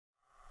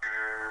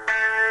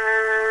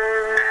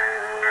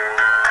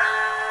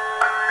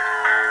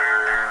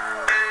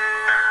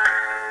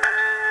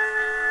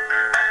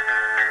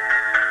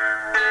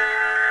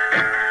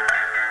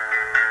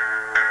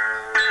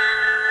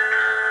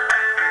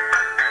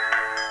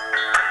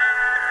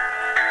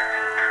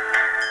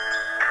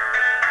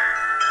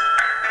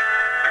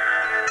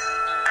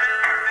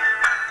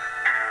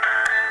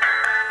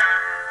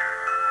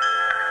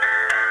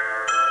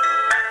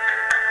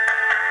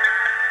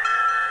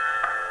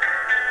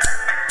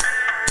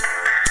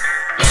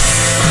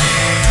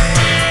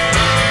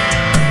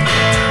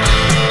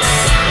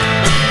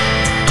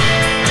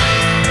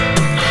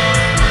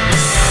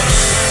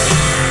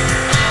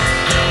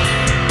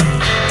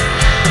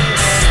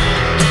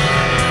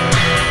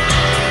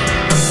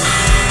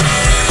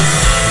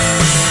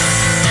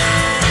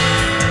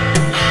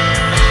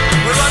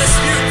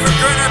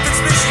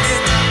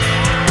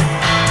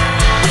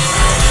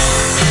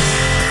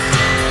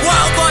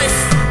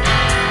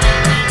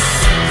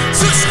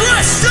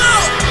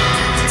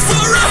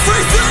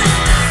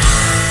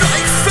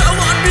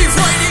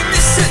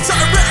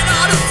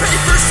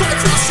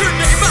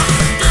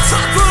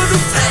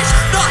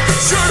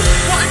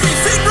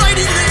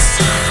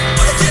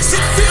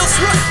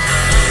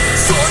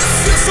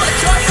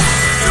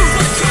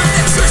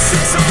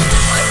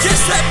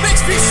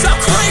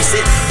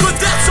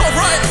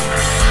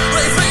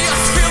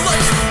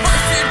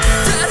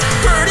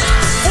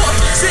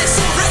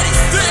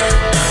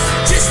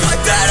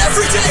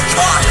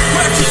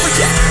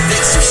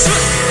guess you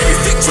should. You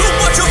think too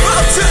much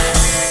about it.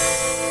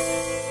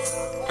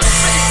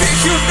 Maybe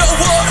you know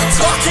what I'm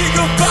talking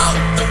about.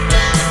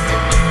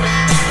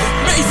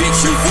 Maybe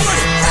you would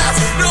have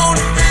known,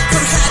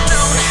 could have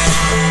known.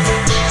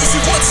 Is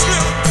it what's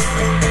new?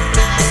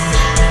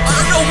 I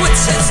don't know what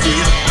sense to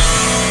you.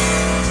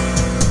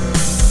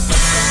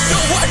 No,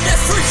 I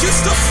never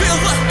used to feel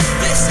like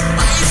this.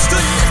 I used to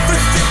never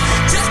think,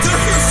 just to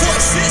hear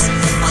voices.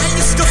 I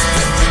used to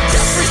think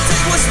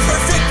everything was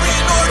perfectly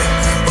in order,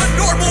 a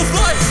normal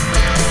life.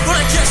 But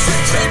I guess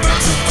it came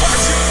into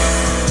question.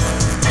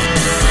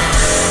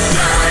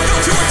 Yeah, I know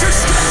you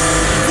understand.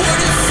 What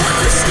if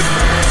understood?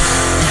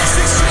 Next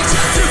exchange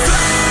after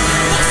that,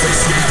 mostly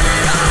scared.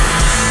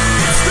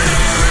 It's been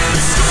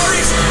really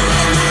stories.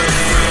 I learned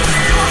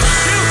everything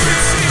you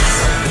can see.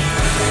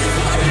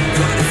 Anybody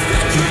could have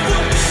fed you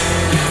up.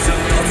 It's a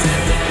note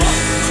in the book.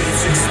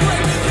 She's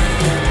explaining.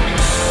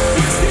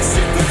 What's this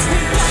in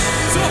between life?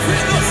 So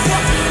in the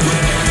fucking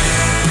room.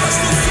 What's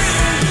the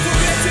feeling?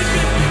 Forgetting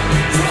me.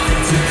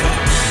 Trying to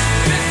come.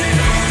 Messing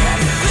up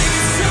everything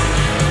is so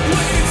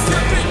waiting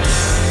for me.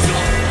 So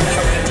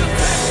there in the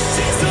back.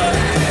 She's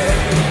ahead.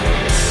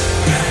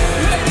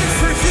 Waiting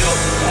for you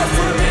or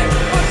for me.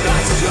 I'm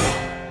not sure.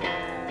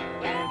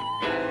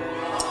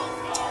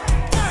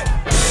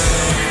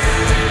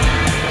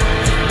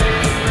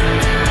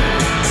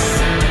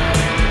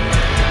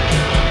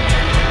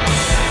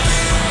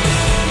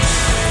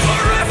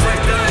 For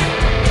everything.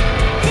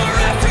 For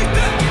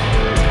everything.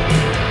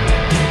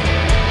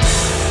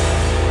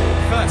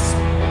 Fast.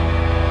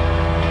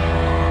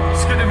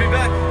 It's good to be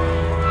back.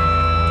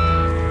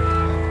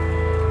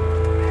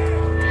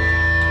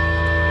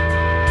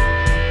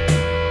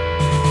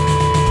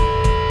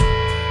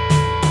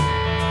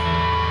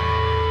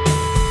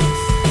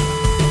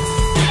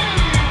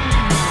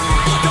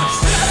 Like a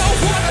shadow,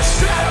 what a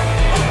shadow.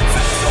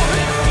 Face on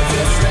it,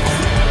 feel straight.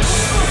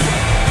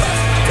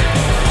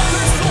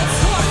 Others so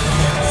far.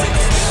 Sit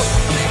still,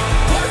 think,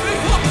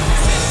 carving up.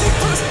 60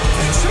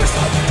 pictures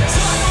of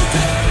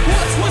childhood.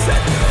 What was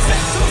it?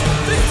 Senses,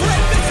 they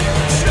thread this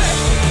shit.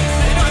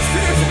 And I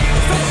fear them.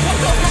 Don't want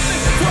the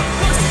running from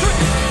the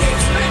street.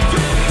 It's meant to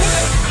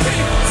play, be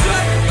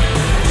said.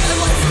 And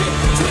let's get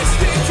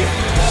twisted, get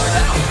worn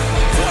out.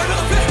 Part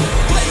of it,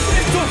 play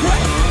with the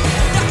right.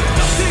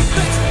 Nothing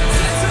makes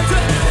sense of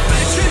it.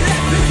 Mention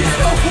at the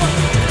end of one.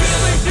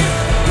 Feeling it,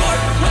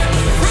 Lord, right.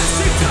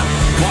 Pressing down,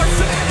 parts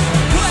of it.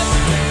 What?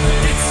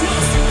 It's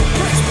lost,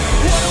 breaks.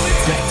 What do it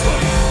take to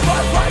my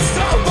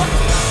lifestyle? But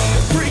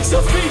brings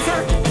a fever,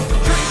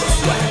 drink of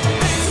sweat,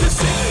 makes the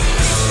city.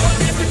 Each one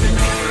everything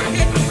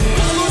it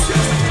follows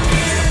us.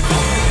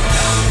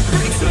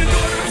 Brings an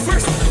order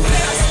first.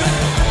 Then I spend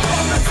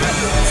on the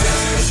federal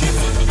censorship.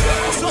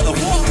 Girls on the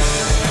wall.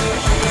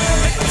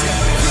 And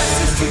different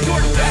dresses to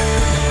your back.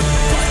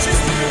 Punches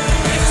to you.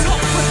 It's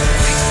all for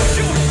things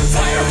to you.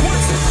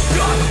 Fireworks.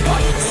 God,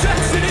 what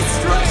sex and it's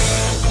straight.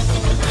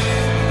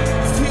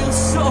 Feels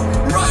so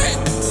right.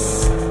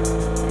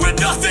 When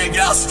nothing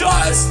else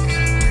does.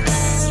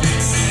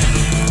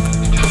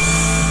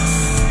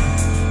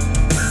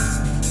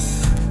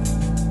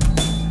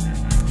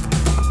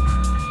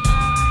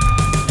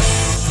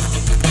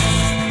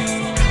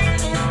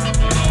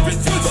 Been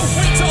through the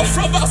window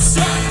from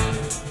outside.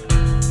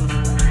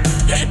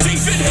 And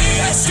even he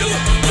has to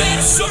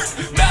insert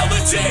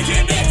melody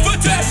in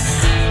infidel.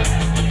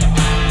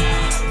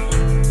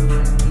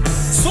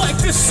 It's like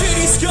the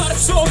city's got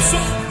its own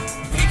song.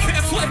 He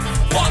can't play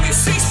long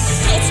as he's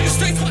held to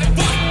stay playing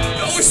by.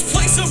 Always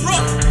plays him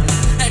wrong.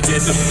 And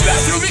in the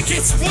bathroom it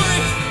gets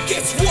bloody,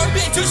 gets warm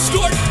and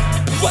distorted.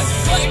 Like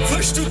flame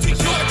pushed to the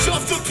arch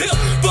of the pill.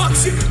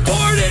 Boxing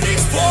hard and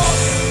he's bald.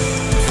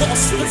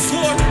 Falls to the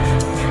floor.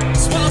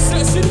 Smiles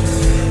as it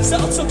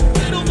sounds a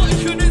little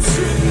like an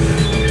instrument.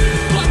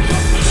 Like a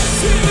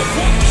in the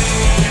front.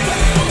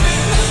 Like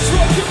coming out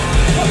drunken.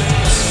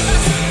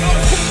 As an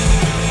orphan.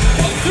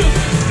 Of the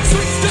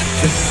streets that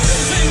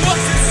confusing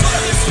us in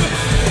silence.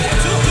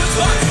 Until the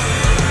clock.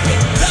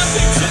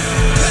 Nothing to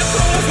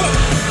ever over.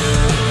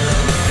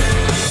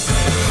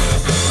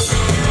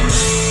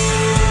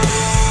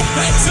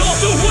 And all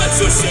the ones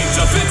who seem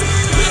to fit.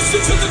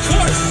 Listen to the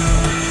chorus.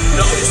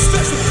 No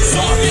special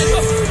song in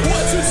the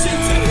ones who seem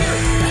to hear.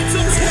 And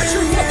some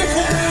torture from the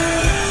chorus.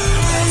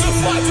 To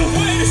find a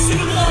way to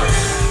sing along.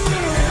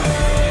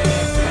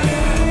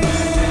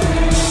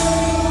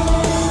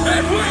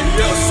 And when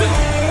you sing,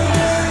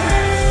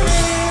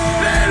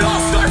 it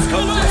all starts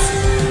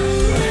collapsing.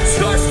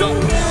 Starts to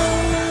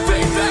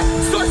feedback,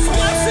 starts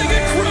collapsing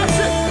and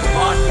crashing.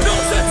 On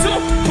notes that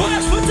don't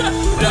clash, but that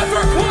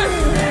never quite.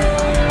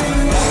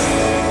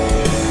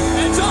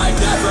 And I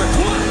never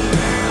quit.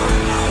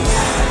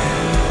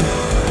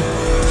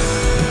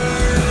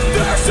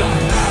 There's a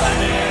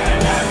melody in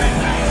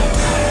everything.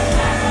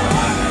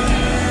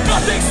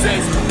 Nothing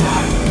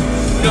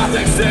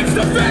seems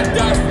to fit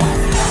us.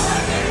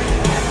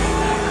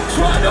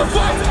 Trying to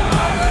fight.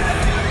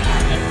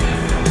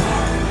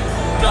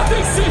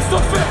 Nothing seems to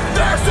fit.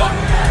 There's a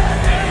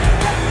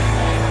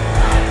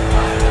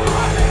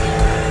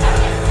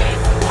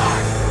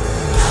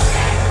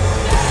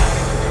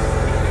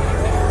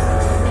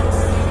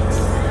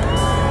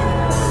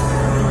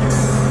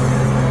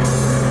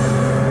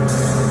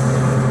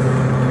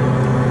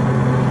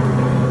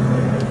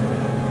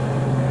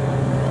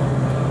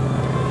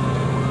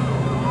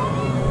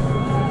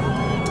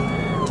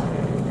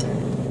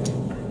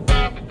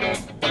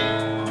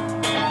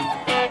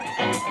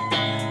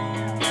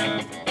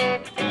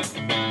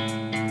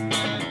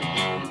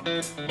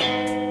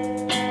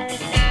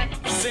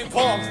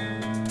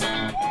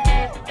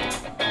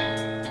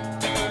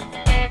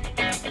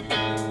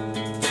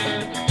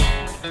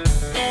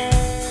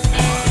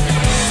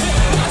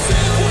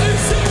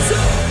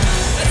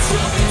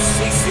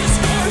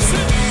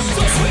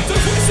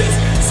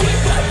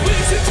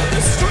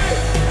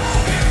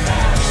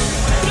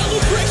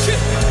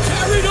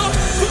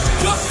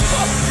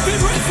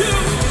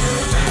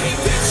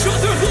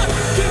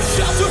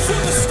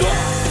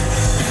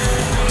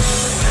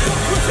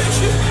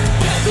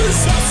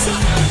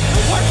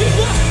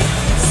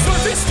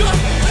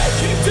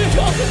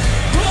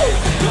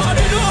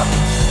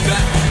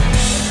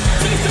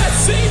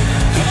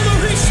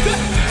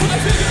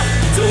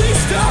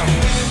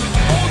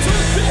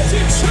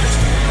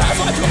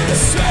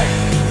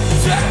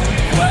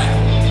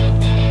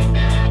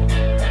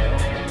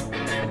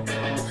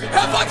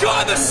back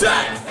on the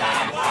set.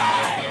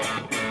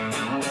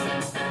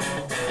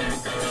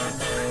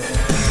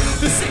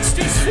 The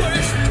 60s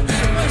flourished and the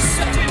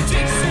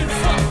 70s in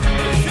front.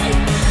 The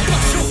hate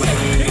crushed away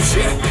in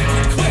shit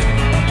and quit.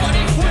 The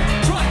money quit,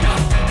 dried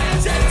up and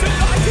dead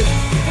denied it.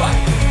 But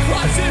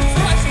crimes and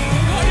fries,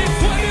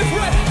 unemployment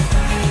rate.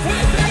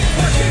 When they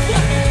working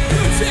black,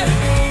 music,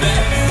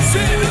 men,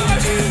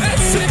 sinners, and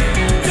sin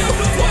down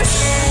the bush.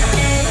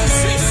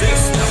 CC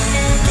stuff,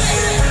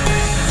 made it,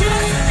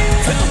 right,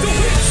 tell the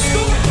wind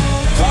storm,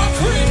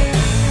 concrete,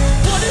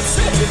 blood and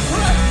scented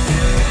breath.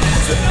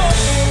 And to know,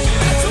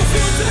 and to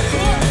feel that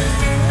car,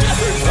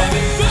 never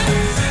coming back.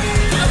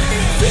 But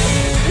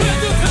when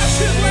the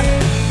passion left,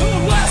 the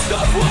last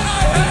of what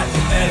I had,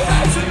 it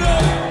had to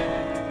know.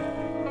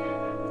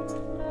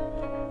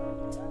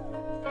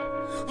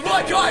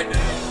 Like I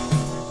knew.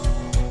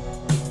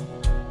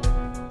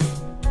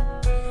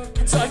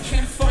 And I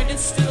can't find it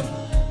still.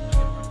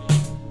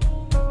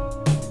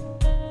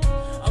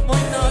 I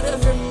might not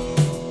ever.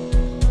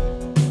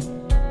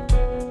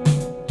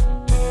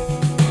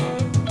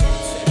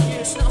 10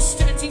 years now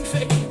standing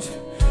vacant.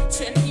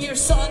 10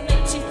 years on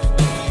empty.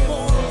 Many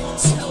more of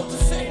us held the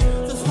fate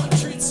of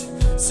hundreds.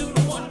 Soon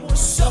one more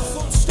cell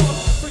phone store.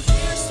 For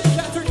years they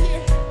gathered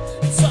here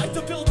inside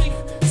the building,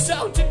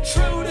 sounding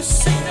true to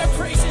sing their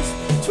praises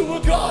to a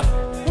God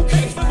who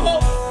gave them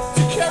hope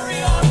to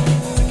carry on,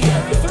 to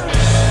carry through.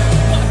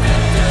 I've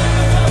been down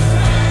about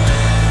that.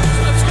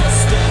 I'm still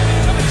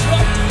standing on the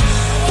truck.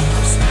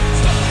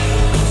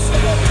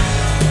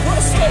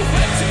 We're so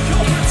waiting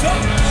over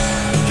time.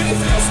 Gave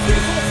those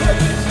people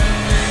purpose.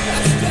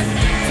 That's been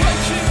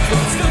breaking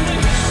constantly.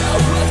 Now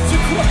left to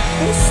cry,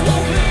 or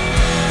slowly.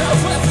 Now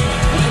left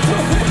with the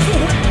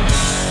wind.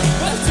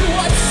 Left to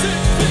ice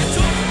and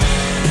victim.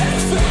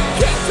 And the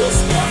candles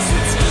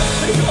monsters.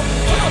 They go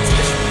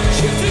foundation,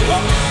 shifting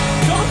up.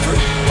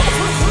 Concrete,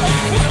 overthrown.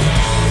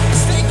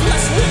 Stained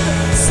glass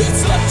window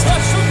sits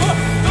untouched above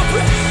the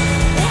brick.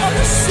 On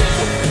a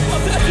symbol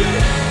of that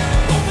beauty.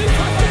 Only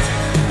perfect.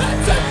 At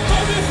that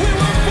moment we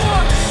were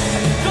born.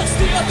 Just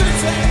the other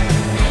day.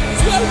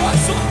 Where I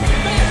saw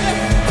man and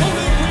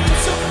pulling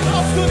leaves off the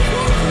concrete.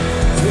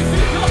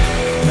 Sweeping up,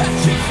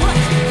 matching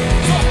crack.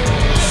 Talk,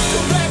 to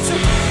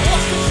ransom,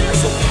 lost the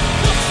years of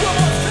look from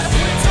us that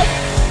winter.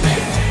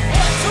 Make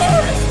one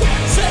tourist,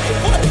 setting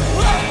what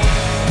love.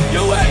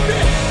 You and me,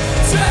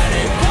 to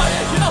anybody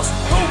else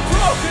who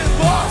broken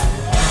balls.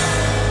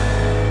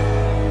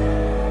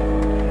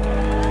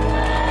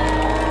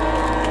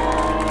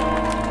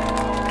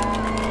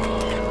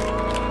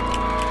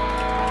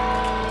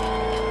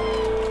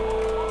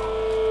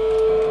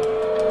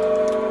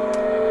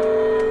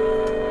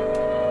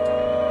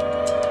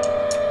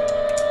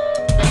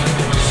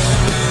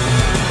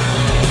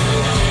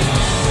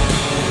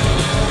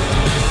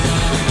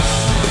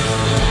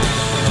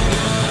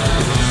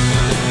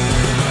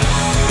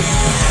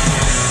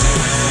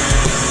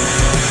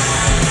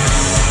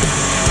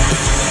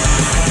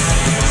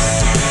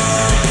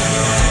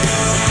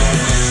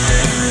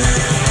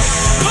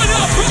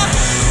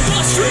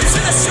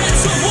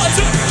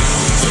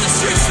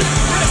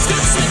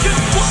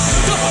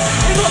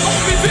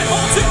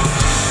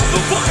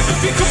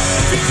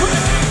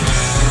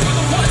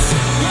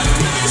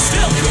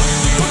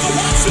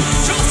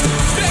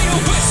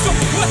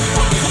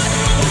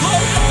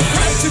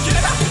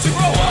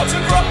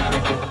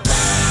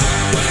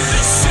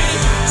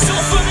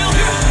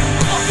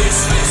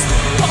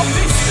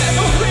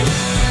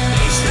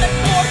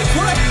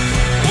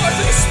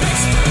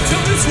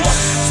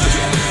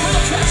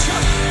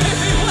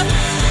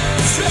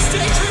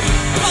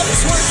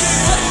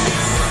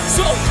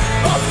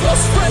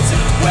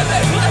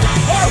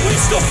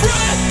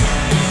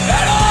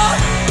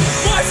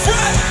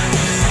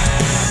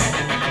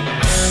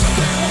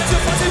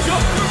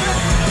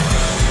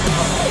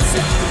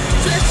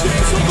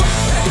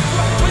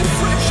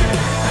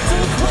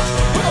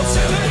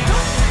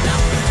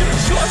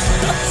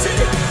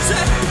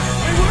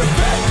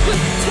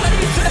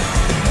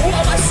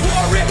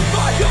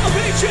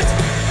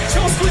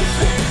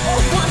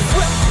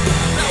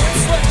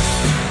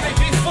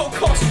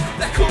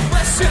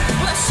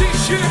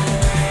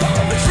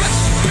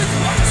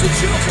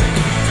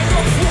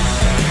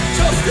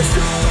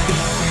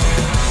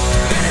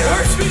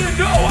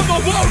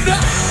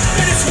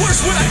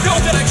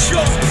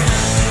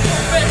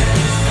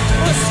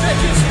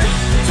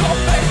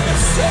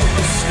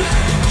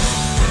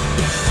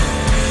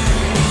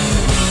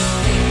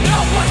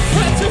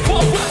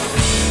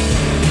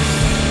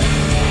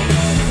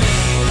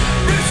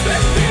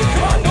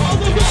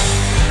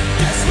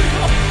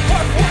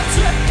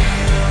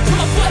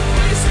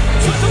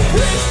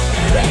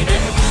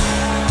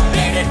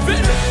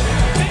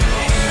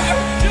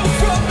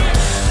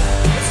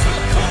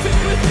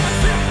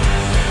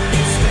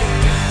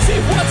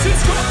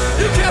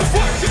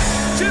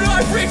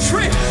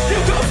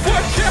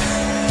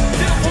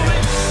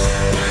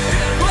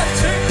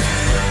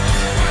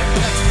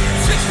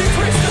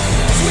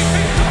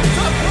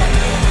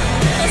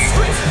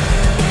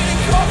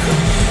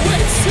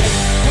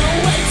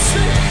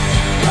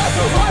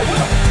 The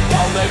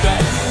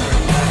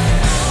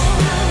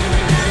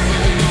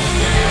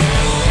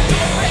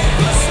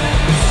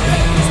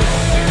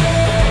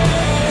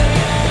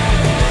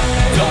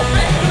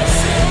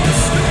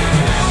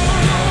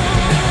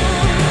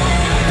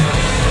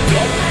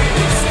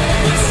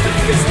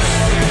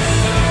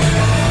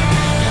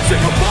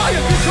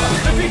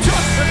be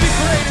just and be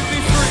great and be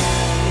free.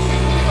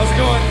 How's it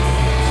going?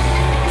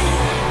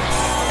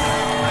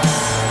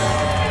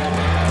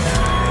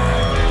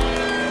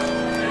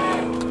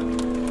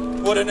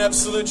 What an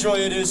absolute joy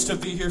it is to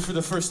be here for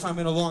the first time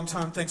in a long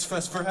time. Thanks,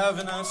 Fest, for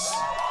having us.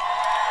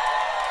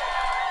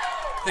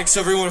 Thanks,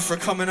 everyone, for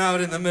coming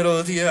out in the middle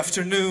of the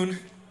afternoon.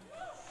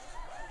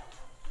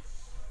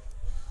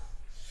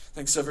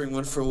 Thanks,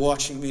 everyone, for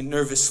watching me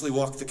nervously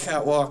walk the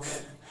catwalk.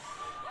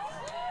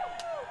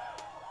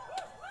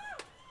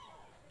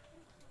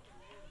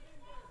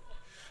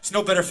 There's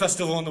no better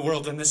festival in the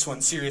world than this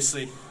one,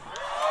 seriously.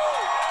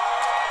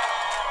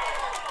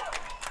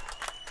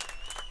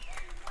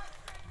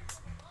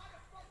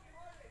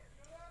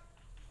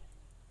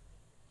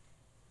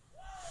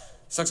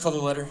 This song's called A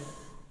Letter.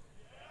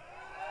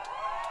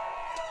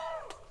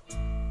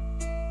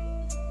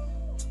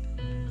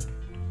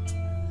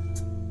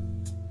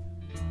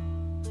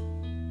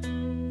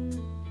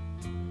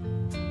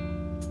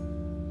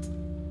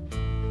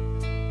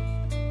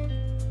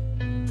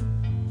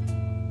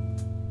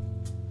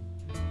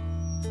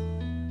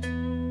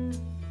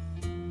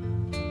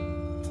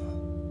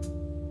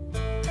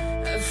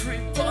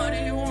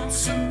 Everybody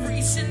wants a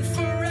reason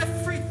for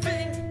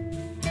everything.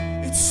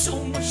 It's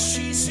so much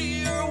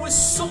easier with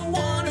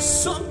someone or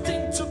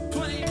something to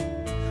blame.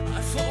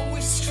 I've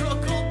always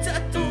struggled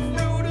at the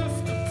root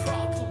of the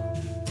problem.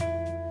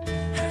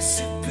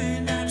 Has it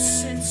been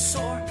absence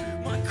or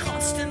my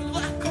constant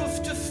lack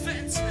of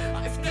defense?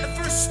 I've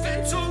never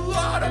spent a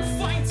lot on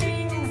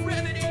finding a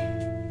remedy.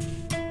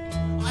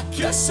 I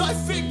guess I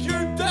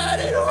figured that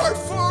it hurt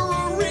for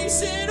a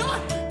reason. I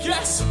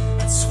guess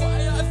that's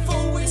why I've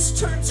always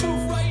turned to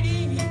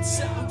writing it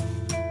down.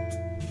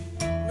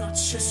 Not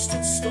just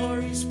in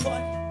stories,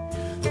 but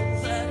the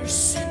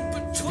letters in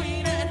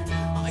between. And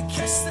I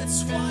guess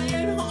that's why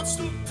it haunts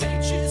the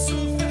pages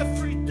of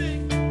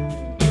everything.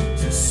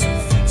 To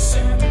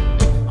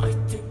self-examine, I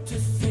think the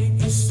thing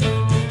is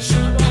to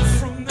shut off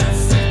from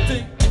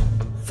everything.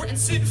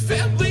 Friends and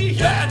family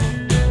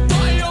and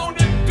my own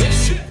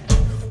ambition.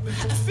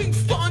 Having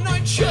fun, I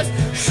just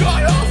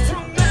shut off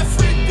from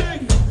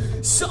everything.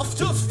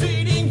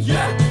 Self-defeating,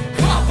 yeah,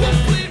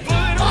 probably,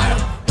 but I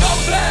don't know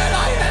that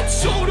I had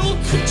total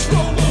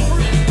control over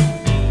it.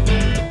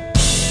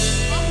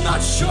 I'm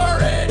not sure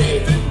it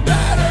even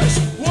matters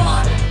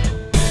why.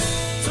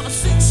 Some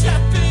things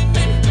happen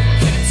and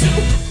can't do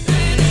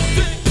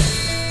anything.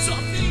 So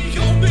I'm the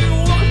only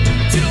one who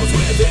deals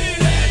with it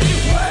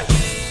anyway.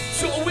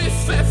 So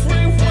if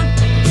everyone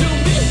do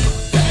me a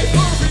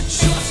favor and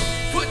just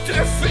put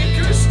their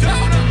fingers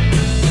down and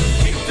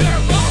keep their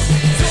mouths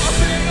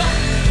talking up.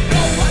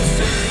 No one's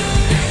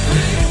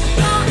angry or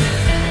not.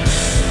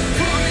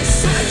 Promise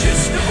I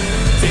just know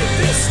did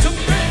this to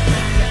me.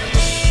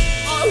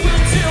 I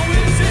will deal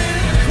with it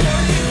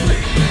accordingly.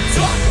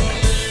 Talk,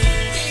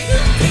 need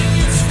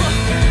opinions from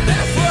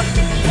never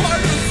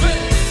part of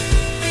it.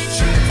 Need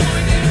you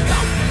pointing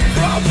out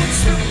problems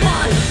to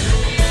mine.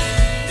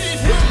 Need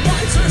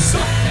reminders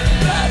of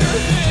better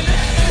than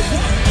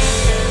anyone.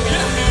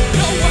 Yeah,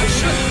 no, I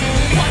should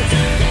find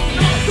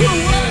another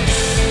way.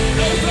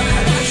 Know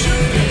that I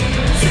should be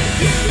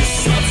taking a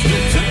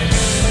substitute.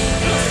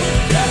 Don't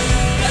forget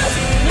that's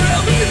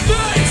really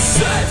they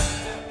said.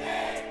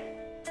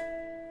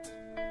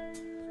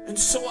 And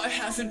so I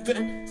haven't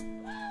been.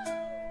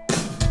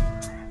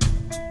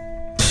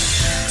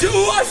 Do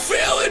I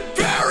feel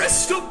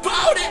embarrassed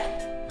about it?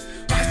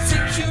 I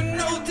think you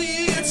know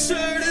the answer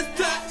to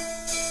that.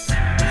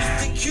 I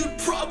think you'd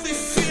probably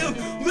feel a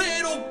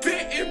little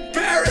bit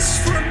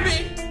embarrassed for me.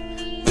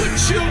 Would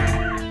you?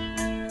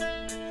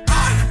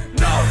 I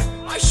know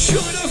I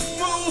should have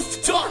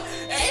moved on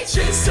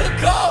ages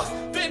ago.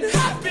 Been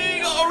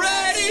happy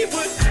already,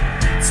 but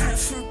it's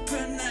never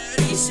been that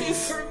easy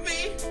for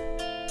me.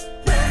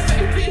 Well,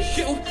 maybe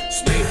it's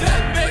me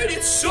that made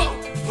it so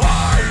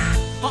hard.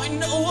 I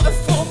know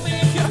I've only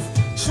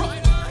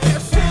tried a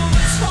handful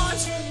of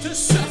times to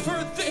sever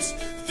this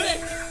thing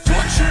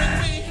torturing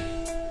me.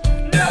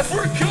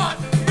 Never got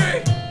me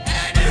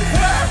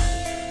anywhere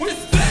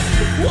with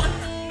anyone.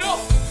 No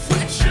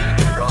friendship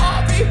or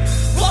hobby,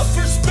 love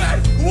or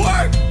spent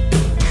work.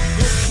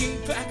 Looking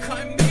back, I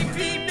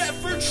maybe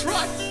never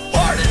tried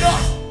hard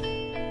enough.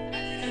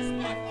 And it is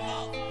my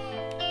fault.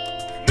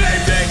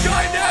 Maybe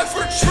I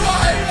never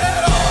tried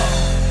at all.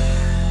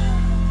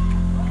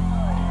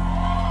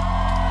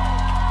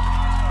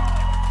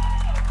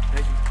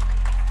 Thank you.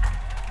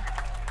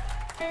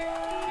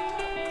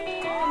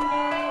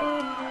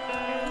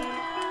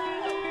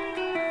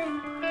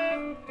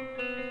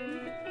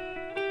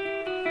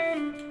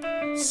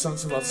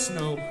 Songs about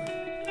snow.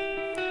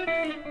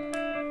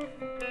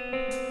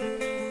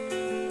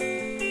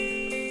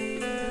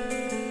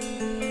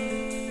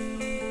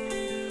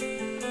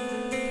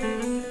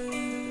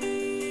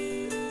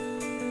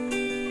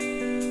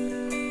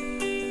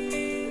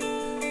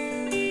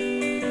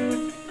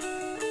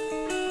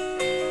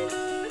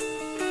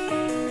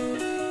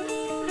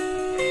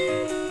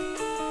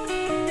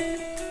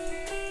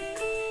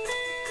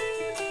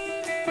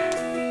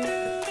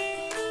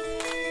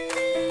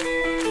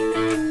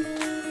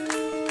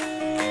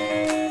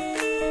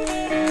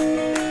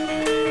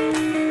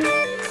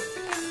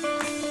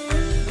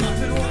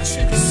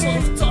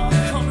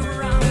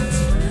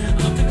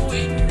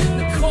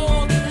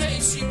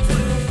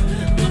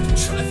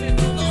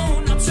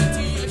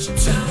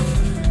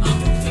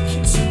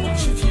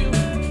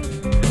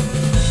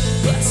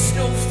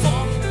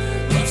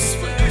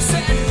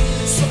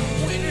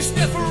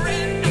 never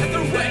end,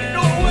 neither way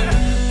nowhere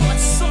but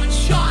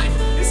sunshine.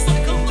 It's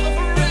like a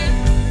lover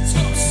end.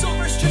 Some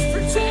summers just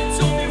pretend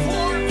to be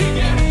warm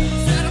again.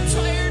 That I'm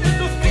tired of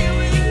the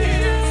feeling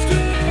here's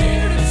too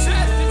near to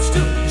death. It's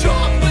too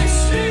jobless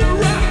year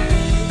round.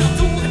 Not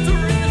the weather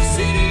in the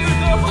city or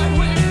the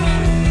highway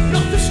road.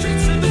 Not the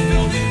streets and the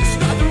buildings,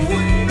 neither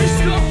wood nor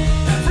snow.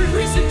 Every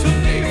reason to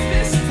leave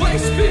this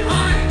place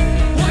behind.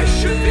 Why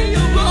should be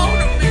alone?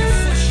 I'm mere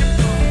flesh and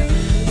bone.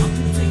 I've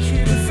been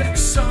thinking of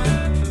exile.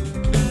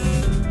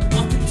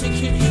 I've been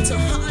thinking hit the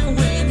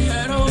highway and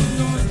head on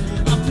north.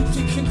 I've been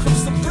thinking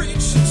cross the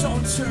bridge and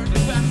don't turn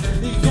back.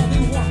 The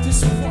only walk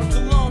this walk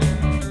alone.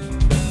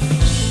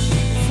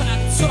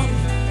 Packed up,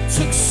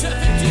 took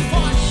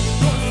 75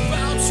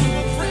 northbound to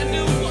a brand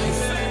new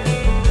life. And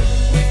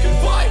wave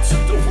goodbye,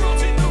 took the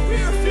world in the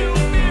rear view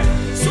mirror.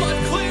 Saw it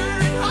clear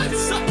in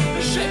hindsight,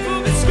 the shape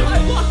of its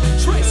skyline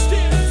traced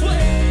in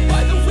flame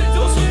by the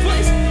windows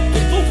ablaze.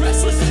 People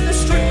restless in the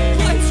street,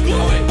 lights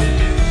glowing.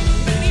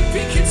 Many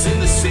beacons in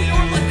the sea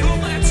are like a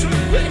lantern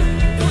lit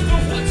for the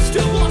ones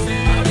still lost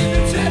out in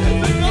the dead of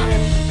the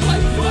night.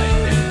 Like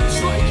lightning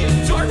striking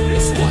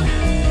darkness, what?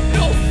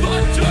 No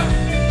thunder,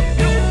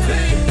 no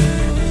pain.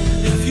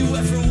 Have you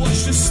ever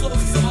watched a slow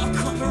thaw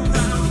come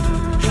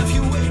around? Have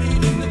you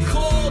waited in the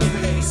cold,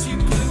 hazy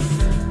blue?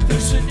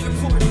 There's an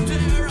airport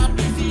there out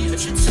near the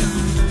edge of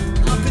town.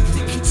 I've been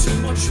thinking too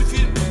much of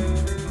you.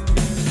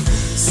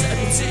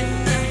 Settled in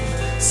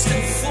night,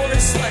 stay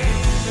forest light.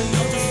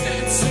 Another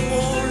phantom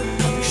or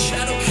another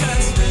shadow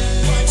cast.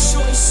 My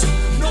choice,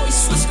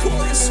 noiseless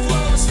chorus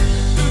flows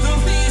through the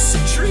leaves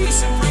and trees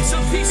and brings a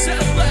peace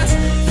at last.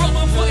 From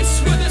a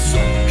place where the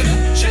soul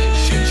kept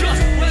changing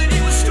just when he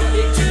was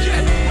starting to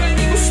get, when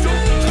he was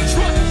starting to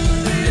try.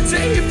 Be a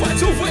day he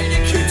finds a way to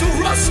keep the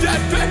rust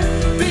at bay.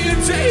 Be a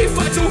day he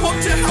finds a hope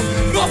to help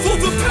muffle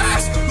the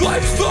past.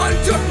 Like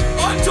thunder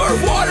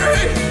underwater,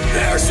 he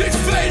hears it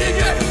fading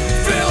and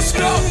feels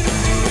no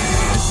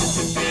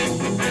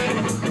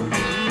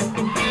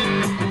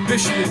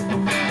Michigan.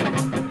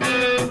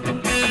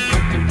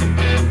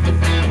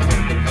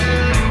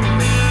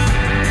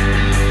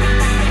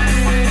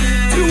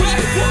 Do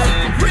anyone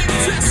bring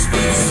this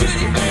for the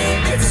city?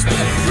 It's the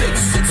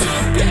bricks that's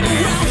up and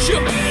around you.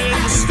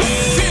 As the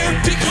fear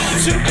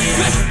becomes your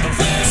best.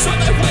 So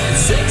that when it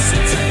sinks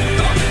into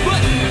the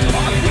blood,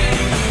 are we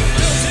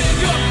building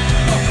up,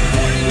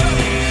 boarding up,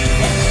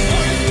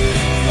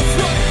 the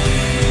front?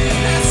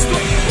 As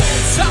the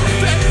walls out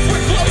there,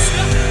 we're close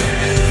now.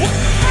 What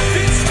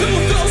happens to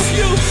those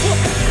youthful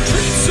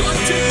dreams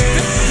under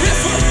the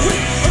river? We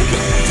are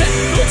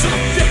tangled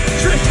up their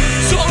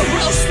dreams, or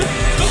else the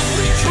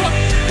lonely drunk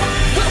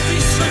will be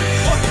straight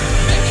or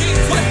making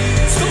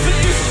plans so that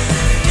you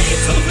need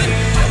to live.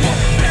 I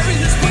won't bury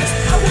this place,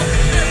 I won't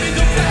bury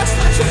the past.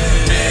 I just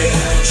need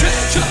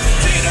change of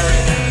scenery.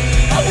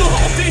 I will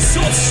hold these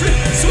souls straight,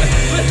 sweet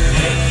with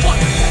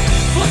one.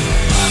 But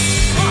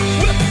I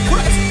will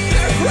press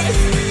their grave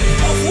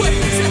of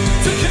ways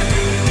to get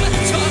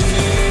left on.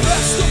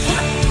 Rest of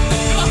my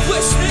not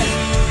listening.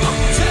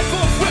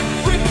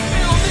 Temporary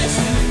illness.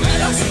 Let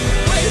us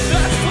wave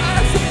that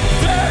flag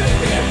there and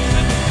here.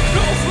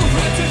 No for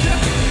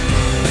again.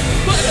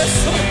 Let us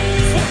hope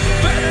for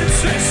better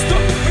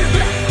system. We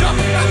may not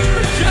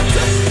forget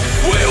that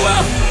we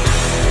will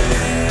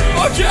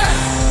again.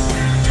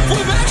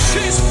 From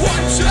ashes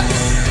one day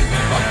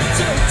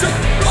until the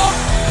dawn.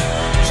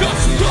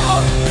 Just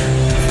love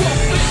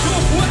won't make a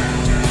way.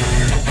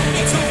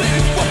 Need to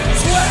leave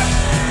what's where.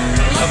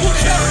 I will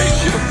carry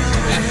you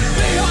and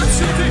beyond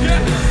to the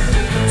end.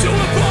 To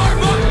a bar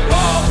my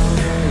all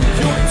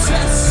your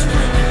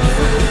desperate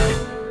friend.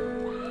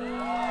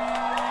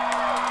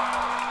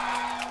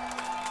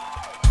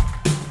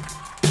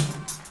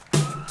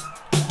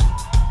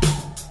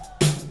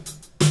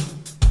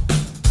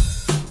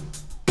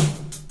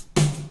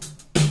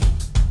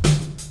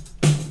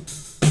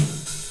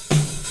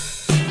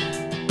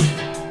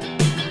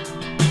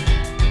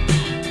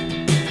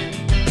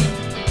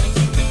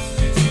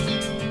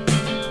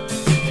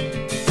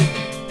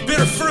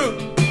 Bitter fruit.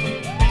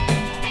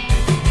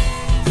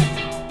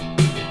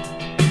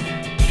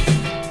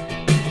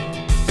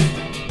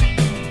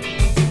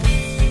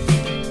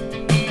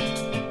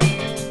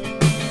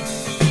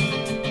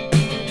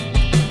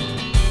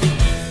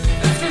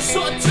 After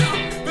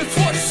sundown,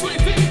 before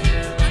sleeping,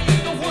 I am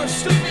the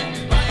worst of me.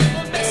 I am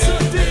a mess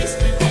of these,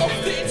 all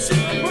things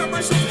and the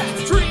murmurs of half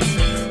dreams.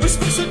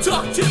 Whisper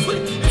seductively,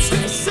 it's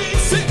this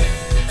easy.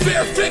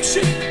 Fair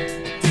fiction,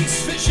 these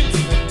visions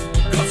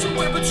come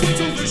somewhere between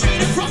delusion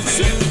and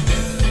prophecy.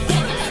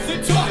 What I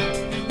haven't done,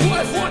 what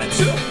I've wanted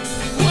to,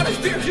 what I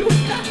fear you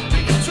have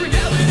becomes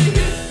reality.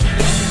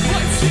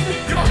 Lights in the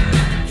dark,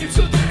 keeps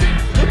to the beat.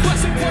 The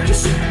classic party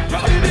scene,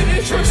 routed and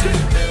interesting.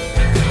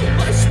 No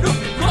life, no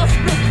love,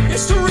 no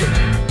history.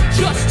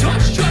 Just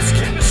touch, just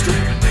chemistry.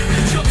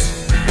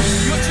 Just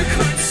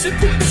undercurrent,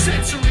 simple and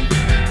sensory.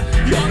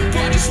 Young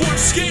bodies, warm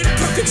skin,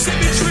 perfect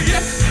symmetry. Yeah,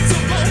 it's a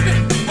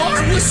moment,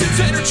 armless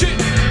and energy.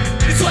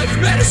 It's like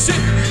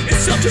medicine,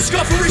 it's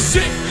self-discovery.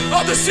 Sing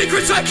all the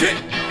secrets I can.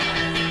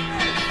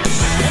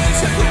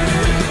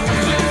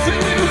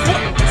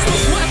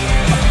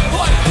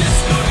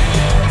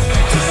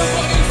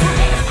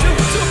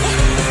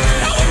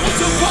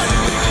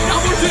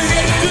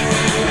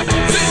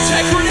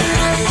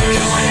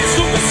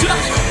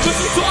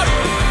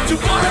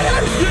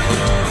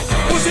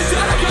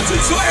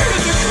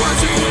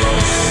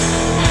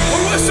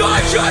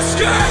 just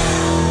scared.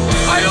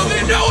 I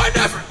only know I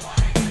never.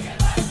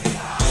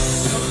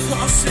 No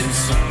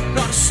process,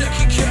 not a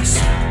second guess.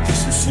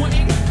 Just a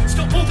swing,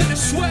 stumbled in a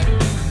sweat.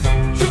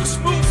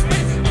 Just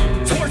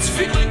movement towards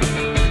feeling.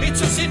 It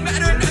doesn't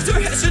matter,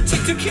 never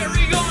hesitate to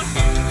carry on.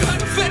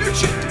 Kind of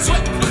energy, so I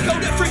block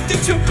out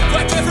everything to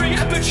like every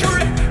aperture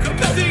and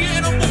compel the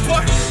animal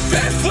part.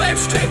 Red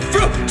flames take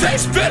through,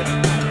 taste bitter.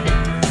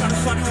 Trying to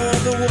find how all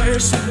the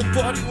wires in the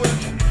body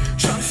work.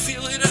 Trying to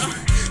feel it out,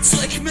 it's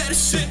like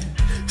medicine.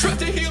 Try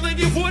to heal it,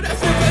 you whatever,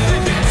 better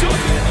get to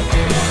it.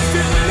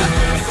 Feel it out,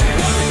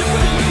 wanna know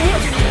how it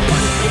works.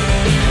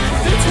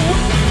 It's a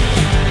work.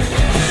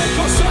 It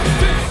goes like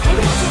this, I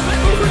want to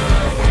remember it.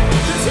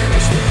 This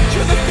energy,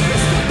 you're the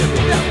biggest thing that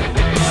we know.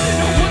 Wanna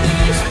know what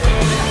it is,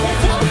 it won't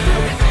fall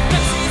through.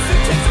 Let's see if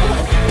it takes a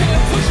hold, and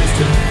it pushes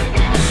to.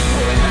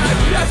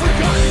 I've never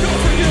gotten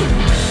over you.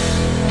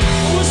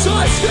 Or was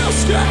I still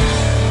scared?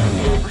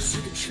 I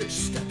see the church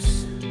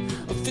steps,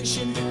 a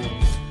vision.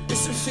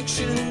 It's a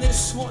fiction in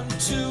this one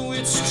too,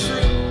 it's true.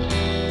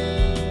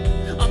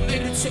 I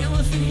made a tale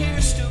of it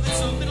here, still it's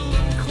a little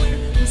unclear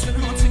who's been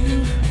haunting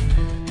who.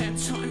 And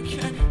time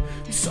can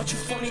be such a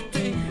funny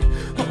thing.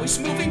 Always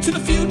moving to the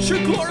future,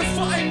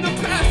 glorifying the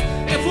past,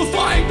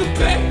 amplifying the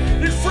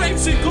pain in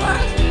frames and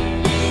glass.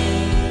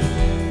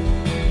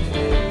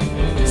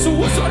 So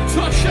was our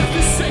touch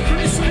after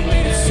sacredness I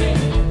made it seem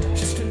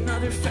just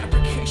another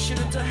fabrication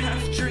of the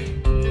half-dream.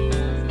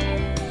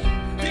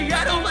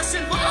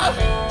 Adolescent love,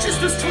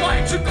 just as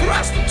trying to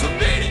grasp to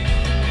meaning,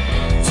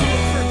 to a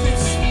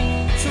purpose,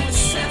 to a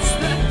sense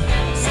that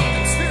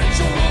something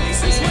spiritual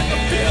releases when the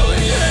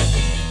feeling hits.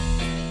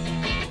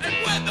 And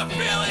when the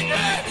feeling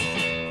hits,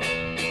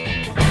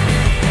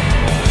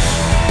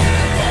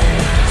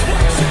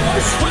 twice in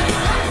my swing,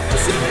 to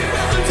see the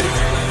melody,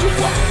 to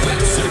walk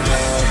medicine, to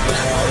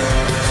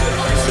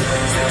I should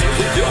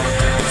to do,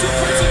 to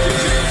praise it,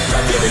 to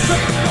give it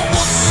back, no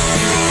one,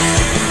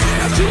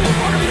 after a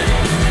harmony.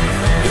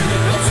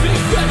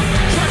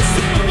 Try to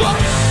see the love,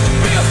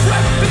 be a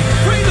friend, be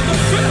free to the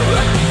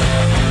feeling.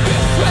 Be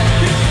a friend,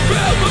 be a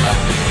feeling.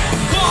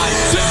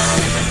 Find it,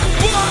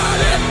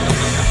 find it,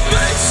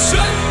 makes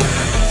it,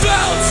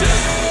 felt it.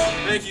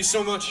 Thank you so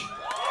much.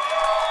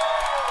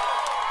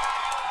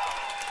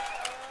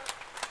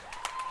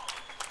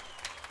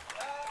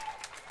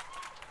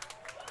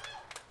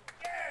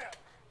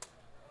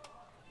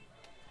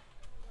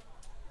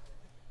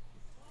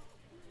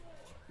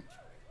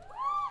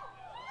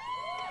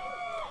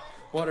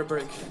 Water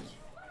break.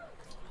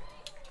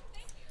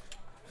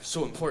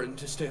 So important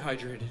to stay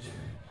hydrated.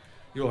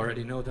 You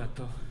already know that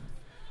though.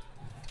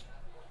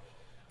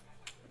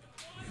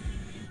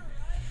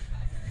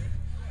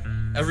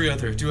 Every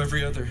other, do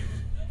every other.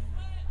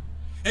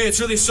 Hey, it's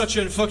really such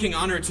a fucking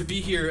honor to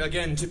be here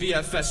again, to be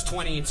at Fest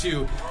 20,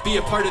 to be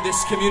a part of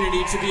this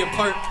community, to be a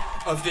part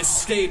of this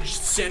stage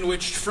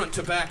sandwiched front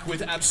to back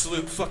with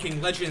absolute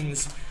fucking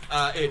legends.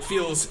 It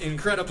feels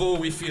incredible.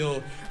 We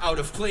feel out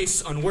of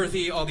place,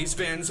 unworthy. All these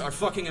bands are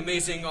fucking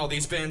amazing. All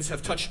these bands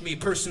have touched me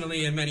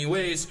personally in many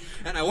ways.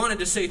 And I wanted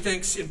to say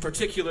thanks in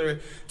particular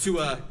to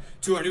our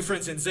new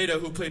friends in Zeta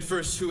who played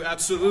first, who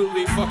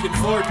absolutely fucking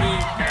floored me.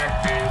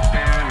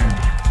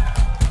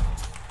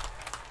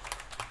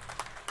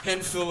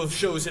 Handful of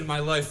shows in my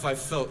life I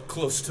felt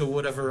close to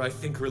whatever I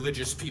think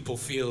religious people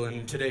feel,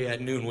 and today at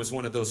noon was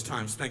one of those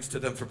times. Thanks to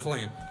them for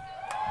playing.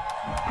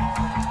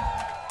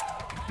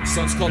 This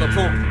song's called A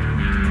Poem.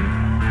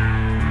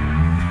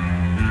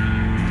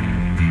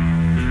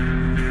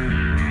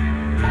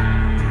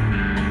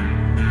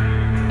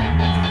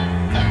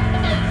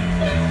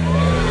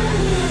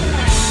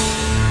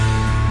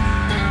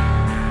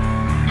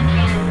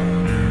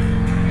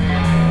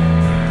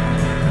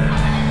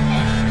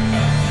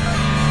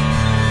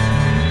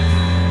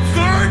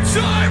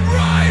 Time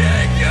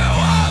writing you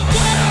a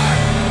letter,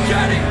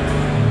 getting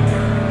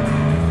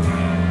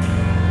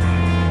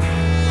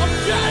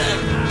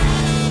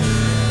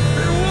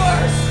it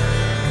worse.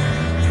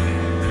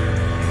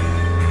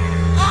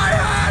 I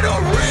had a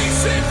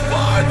reason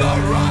for the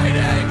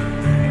writing,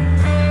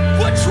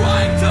 but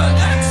trying to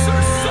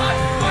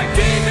exercise my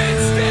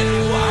demons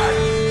didn't work.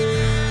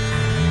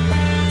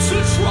 To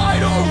try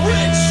to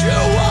rid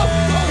you of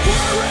the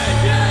worry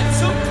and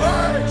to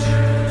purge.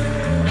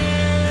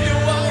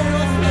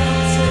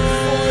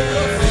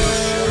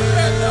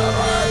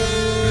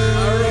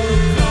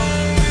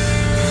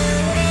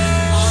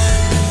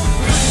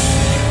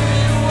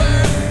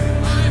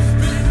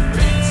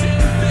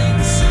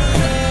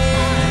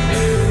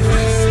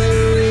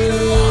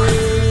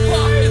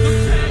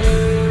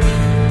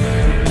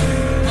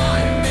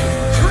 I'm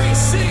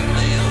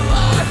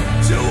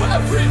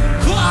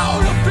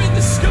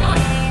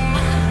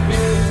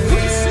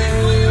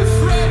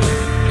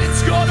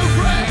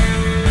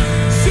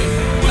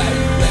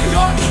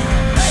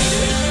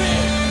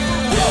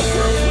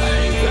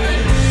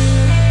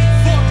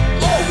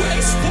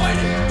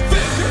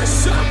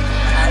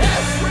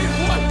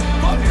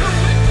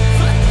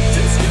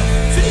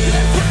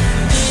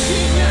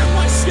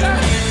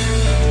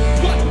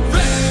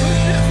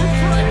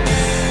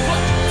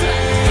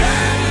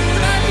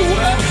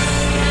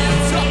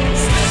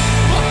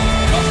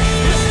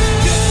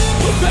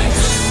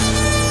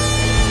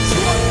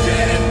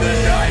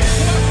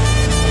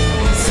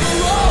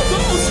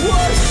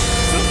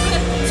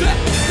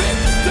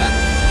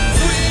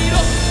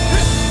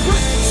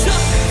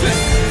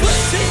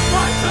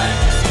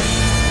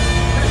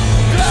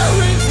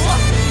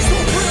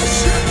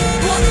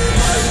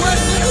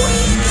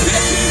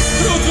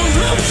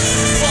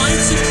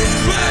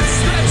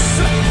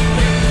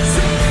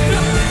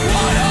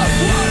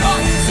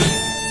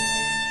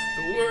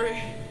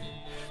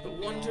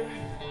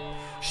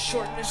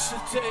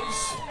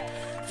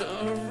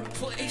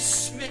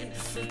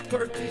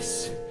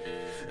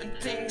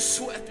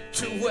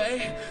swept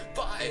away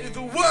by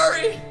the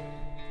worry,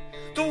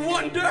 the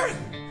wonder,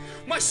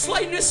 my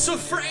slightness of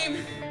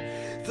frame,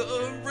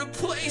 the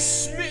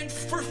replacement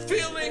for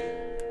feeling,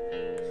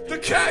 the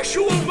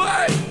casual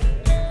mind,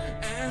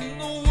 and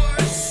the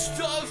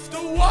worst of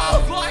the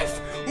wildlife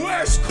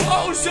wears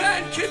clothes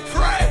and can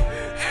pray,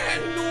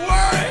 and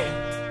worry,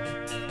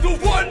 the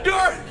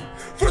wonder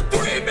for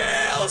 3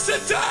 meals a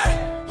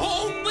day,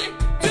 only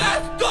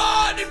death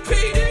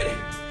unimpeded,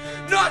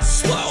 not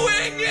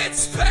slowing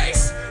its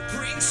pace,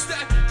 brings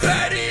that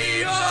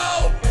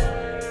petty-o.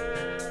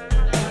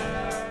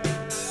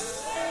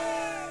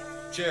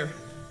 Chair.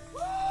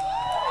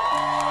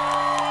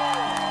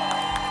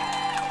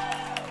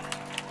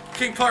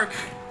 King Park.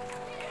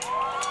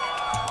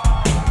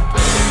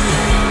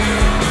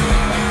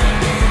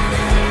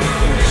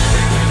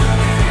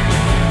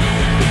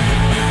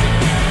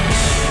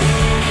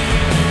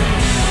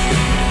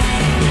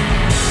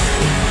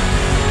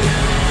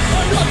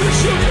 Another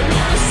shooting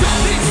on the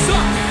southeast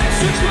side. As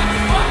you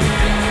drive by,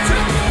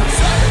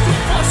 side of the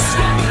bus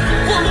stop,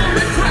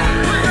 following crack,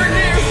 we're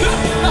near the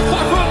not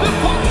far from the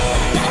park.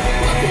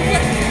 Walk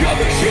away, the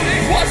other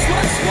shooting was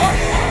less fun.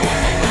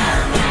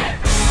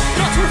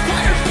 Shots were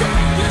fired from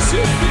the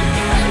SUV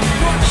and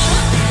front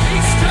shot.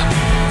 East up,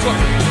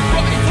 target,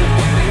 right for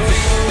what they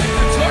think, like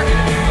the target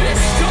is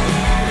stuck.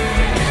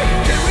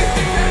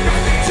 Everything had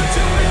nothing to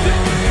do with it.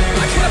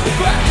 I traveled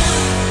back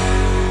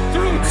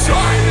through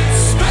time and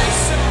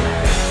space, and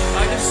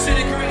I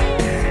disintegrate,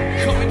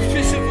 coming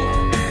visible.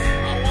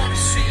 I wanna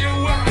see you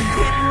where I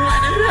couldn't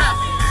let it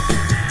happen.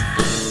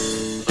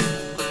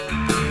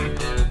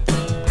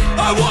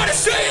 I wanna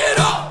see it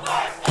all.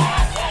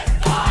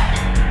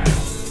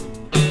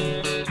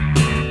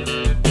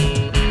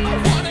 I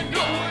wanna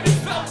know what it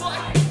felt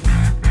like.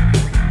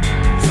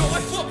 So I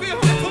float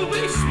behind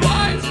police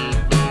lines,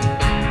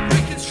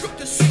 reconstruct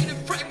the scene in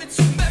fragments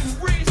of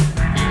memories.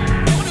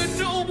 Wanna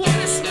know what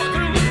a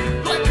smuggler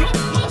looked like up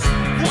close.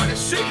 Wanna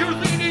see her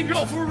leaning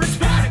over his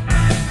body.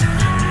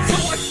 So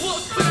I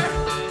float there,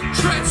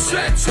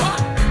 transcend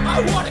time.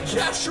 I wanna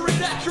capture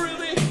it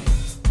accurately.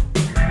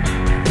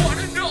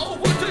 Wanna know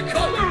what the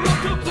color of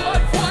the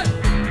blood was,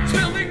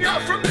 spilling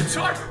out from the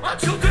tar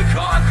onto the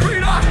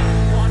concrete. I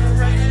wanna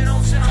write it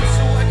all down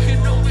so I can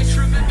always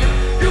remember.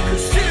 You can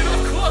see it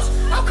up close.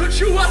 How could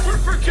you ever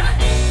forget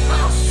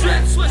how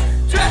senseless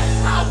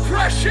death, how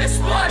precious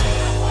blood?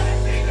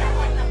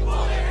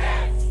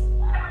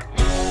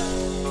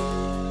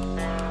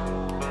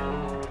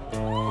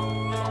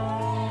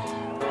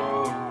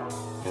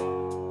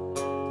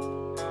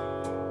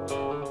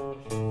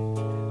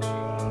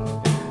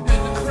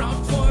 And the crowd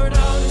poured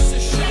out as the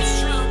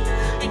shots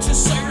drowned into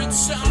siren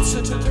sounds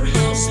into their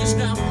houses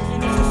now,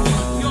 into the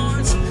front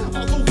yards.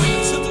 All the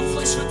weeds of the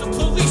place where the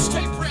police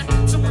tape ran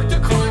to work the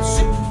crime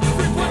scene.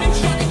 Everybody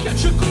trying to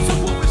catch a glimpse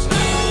of what was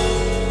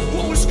happening.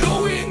 What was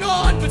going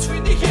on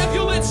between the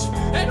ambulance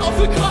and all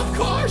the cop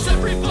cars?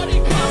 Everybody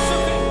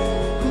gossiping.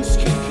 Whose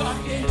kid got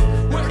hit?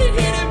 Where did it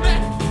hit him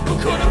at? Who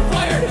could have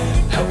fired it?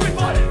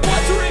 Everybody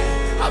wondering,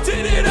 how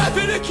did it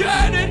happen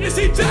again? And is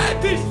he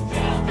dead? These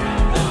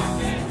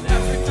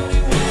everybody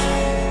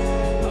wondering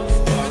how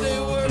far they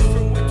were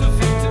from where the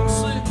victims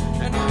lived.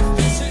 And I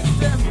visit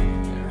them,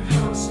 their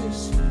houses.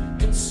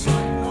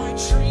 Inside my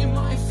dream,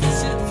 I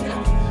visit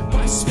them.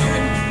 My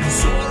spirit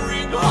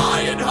soaring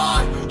high and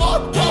high,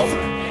 up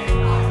over,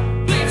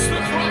 leaves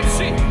the crime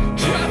scene,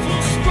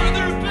 travels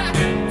further back,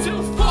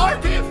 till far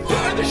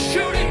before the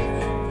shooting.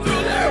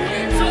 Through their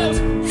windows,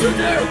 to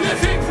their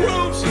living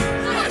rooms,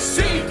 I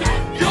see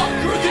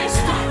younger this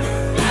time.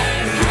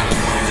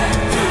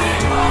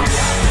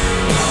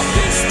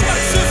 These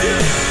parts of you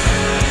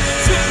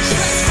to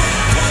transfer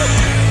color,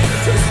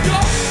 to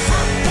stop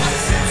for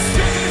what's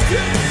instead of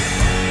you.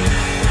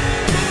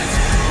 It's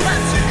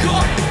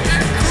practical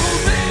and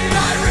cruelly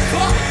I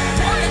recall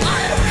why I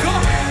have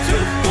come to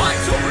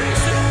find a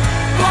reason,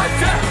 but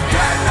there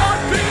cannot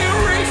be a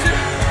reason.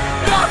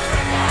 Not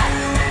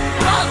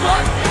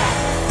love,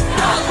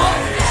 not love.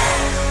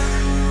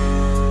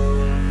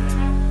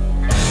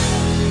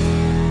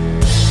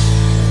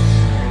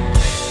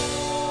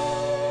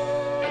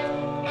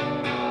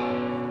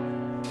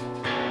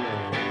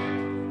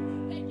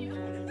 Thank you. I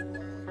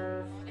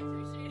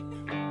appreciate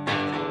it.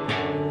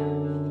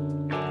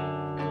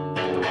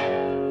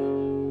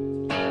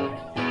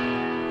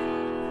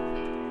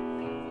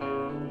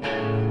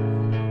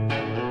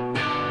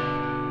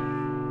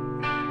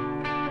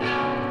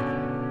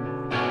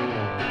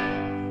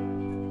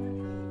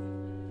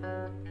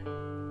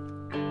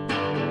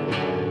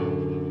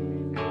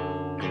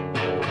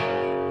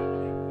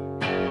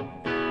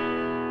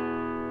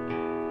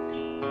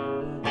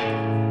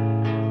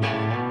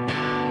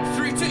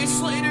 3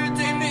 days later,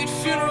 they made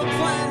funeral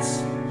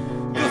plans.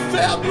 The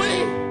family.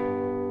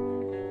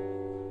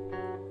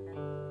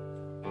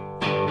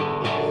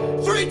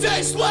 3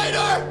 days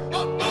later,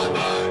 a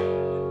mother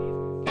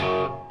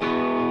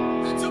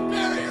had to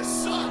bury her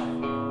son.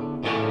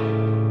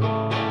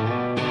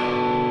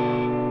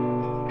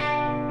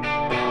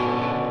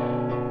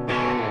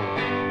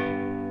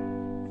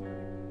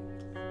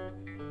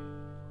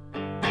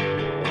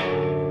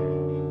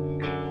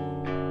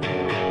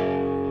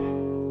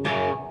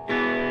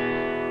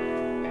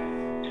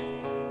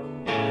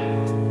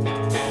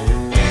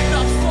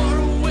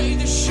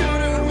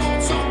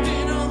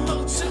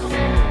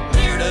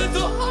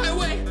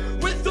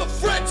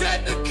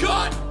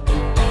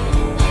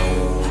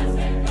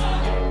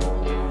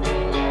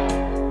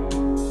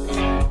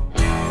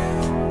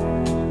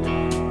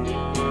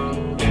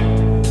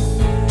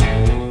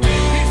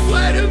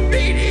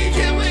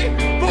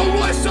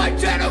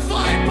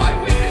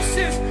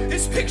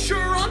 picture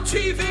on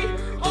TV,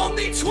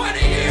 only 20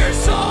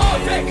 years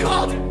old. They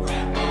called him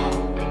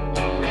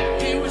Grandpa.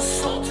 He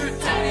was older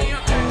than he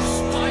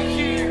just by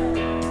year,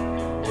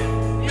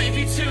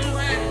 maybe 2,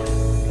 and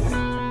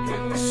he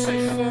was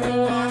safe for a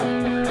while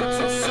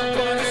until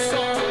somebody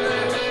saw him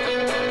there.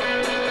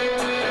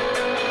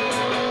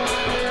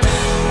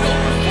 No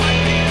one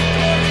fighting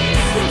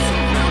authorities who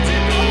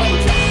surrounded the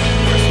hotel.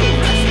 First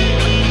arrested,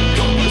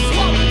 God was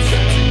long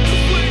attempting to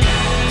flee,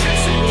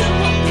 chasing him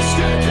up the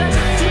staircase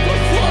to the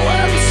floor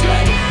where he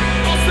stayed.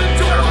 Off the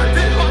door had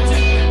been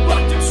haunted,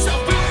 locked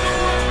himself in the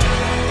room.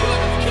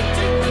 Could have kicked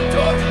in the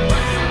door,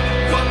 but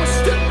God was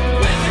still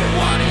making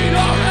what he'd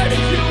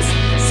already used.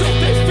 So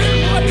they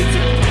feared what he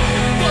did,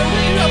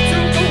 blowing up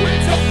through the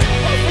window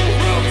of the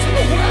room to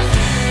the west,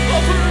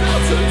 over and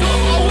out to the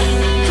hallway,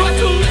 tried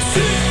to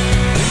listen.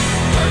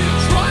 Heard him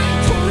trying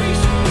to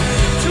reason,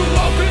 to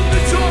open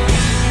the door.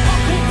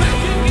 Uncle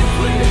begging and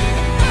pleading,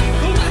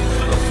 collapsed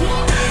to the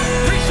floor.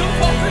 Reach him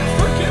open,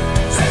 forgive,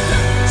 sit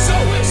there, so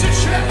is a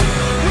chair.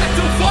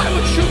 Rectify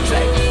what you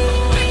take,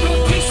 make a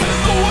peace in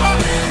the world.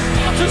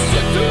 I'll just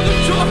slip through the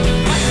door,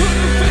 I could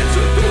have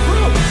entered the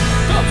room.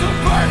 Felt the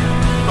burn,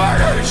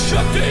 murder, and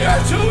shook the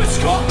earth to its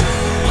core.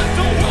 Like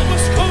the world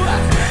was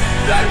collapsed,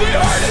 then we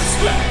heard it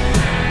spit.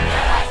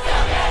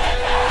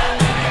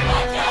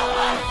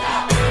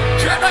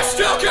 Can I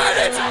still get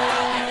it?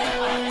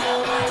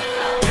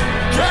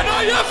 Can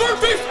I ever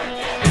be?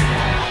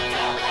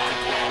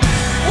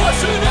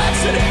 Was an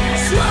accident,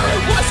 swear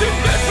it wasn't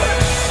meant for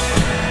me.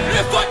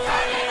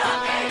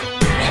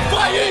 If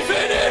I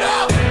even it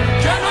out,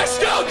 can I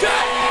still get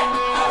it?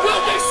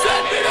 Will they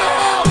send me to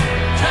hell?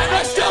 Can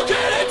I still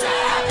get it?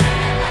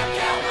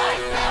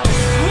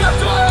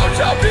 Left our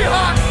hotel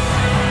behind.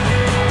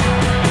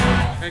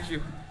 Thank you.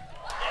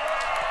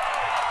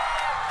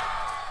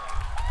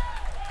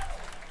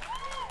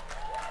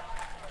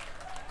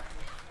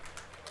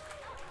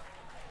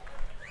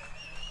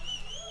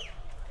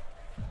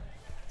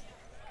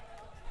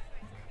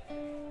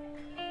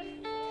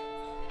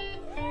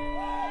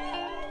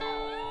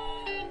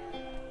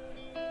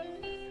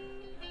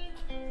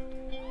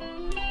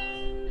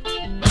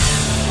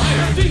 I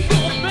heard the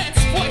old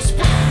man's voice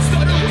break,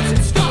 stutter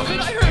wasn't stopping.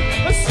 I heard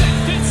a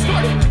sentence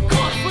started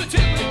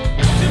confidently,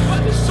 melted by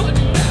the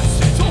sudden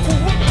absence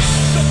overwhelmed.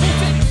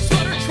 Stumbled and he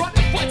stuttered, trying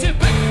to fight it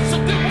back.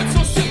 Something went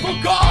so simple,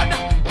 gone.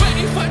 When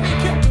he finally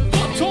came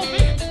up, told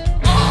me,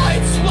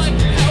 it's like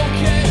hell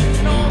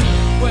getting on.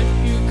 When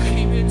you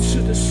came into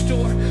the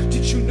store,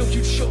 did you know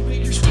you'd show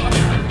me your scar?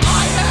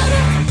 I had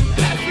a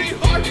heavy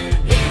heart,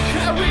 he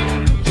carried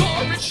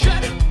garbage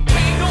shed,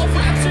 paint all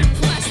wrapped in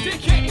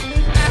plastic, and he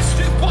asked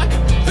if I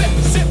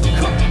fix it.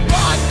 Come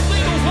on,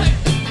 little lane,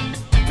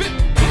 been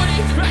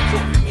putting back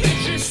on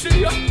hinges, see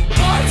ya.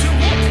 Hard to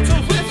want to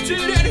lift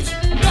it, and it's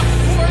not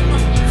for my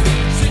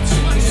face, it's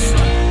my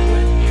son.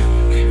 When you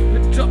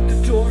opened up the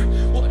door,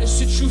 what is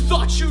it you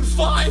thought you'd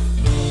find?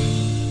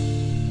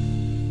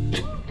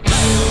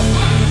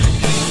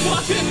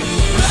 Walking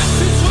back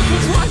to the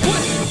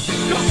driveway,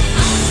 got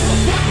out of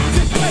what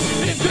did wait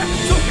and back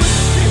to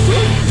the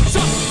room.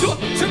 Some door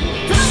to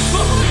back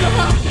behind the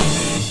house,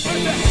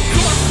 where the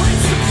door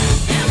plates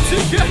empty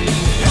yet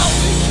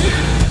healthy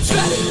kid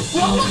said it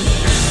while I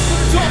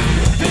don't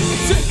think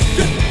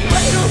it.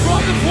 Later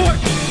on the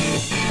porch,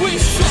 we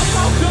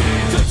somehow come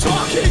to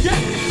talk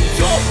again.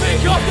 Don't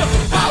think of the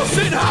house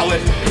and how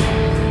it.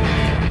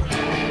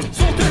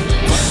 So then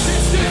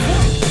questions did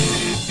what?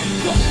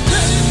 The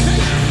medication,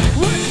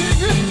 working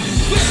it,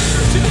 clear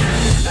to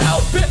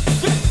help it.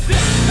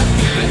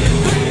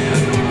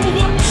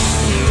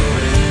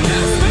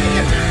 Let's make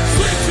it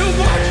sleep too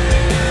much.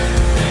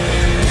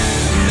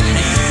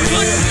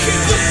 Like to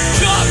keep the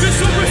job as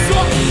a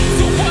result.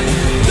 So what?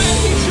 Then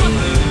he should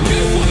be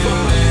one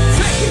from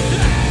taking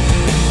that.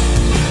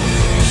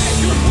 And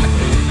you what?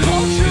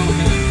 Called you,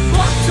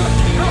 locked her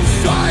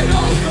outside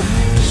of the.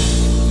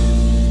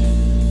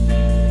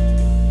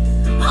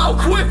 How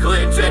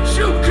quickly did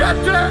you get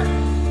there?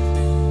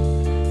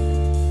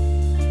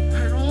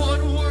 And what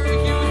were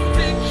you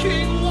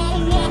thinking while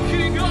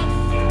walking up?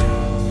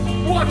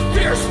 What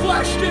fears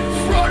flashed in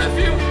front of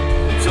you?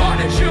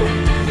 Taunted you,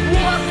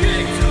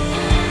 walking to.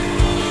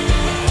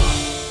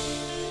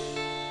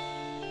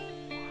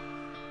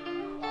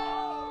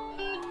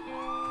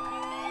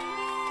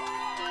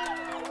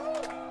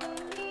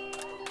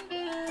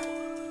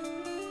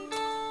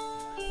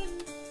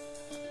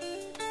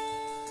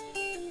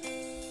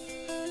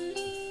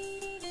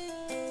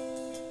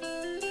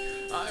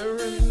 I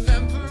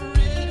remember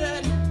it,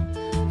 Ed.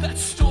 That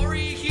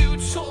story you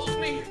told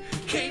me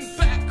came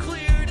back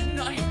clear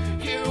tonight,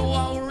 here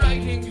while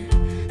writing.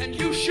 And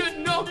you should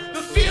know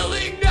the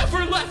feeling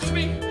never left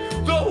me.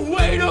 The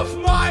weight of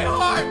my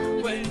heart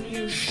when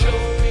you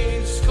showed me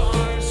the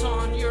scars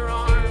on your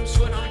arms.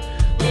 When I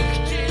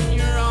looked in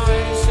your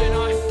eyes and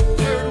I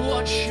heard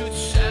what you'd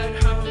said,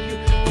 how you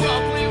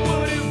probably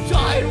would have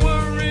died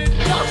were it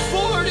not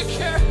for to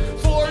care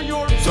for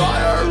your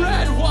daughter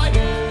and wife.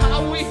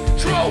 How we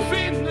drove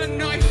in the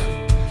night,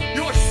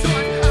 your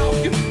son, how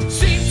you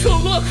seemed to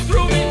look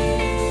through me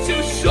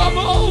to some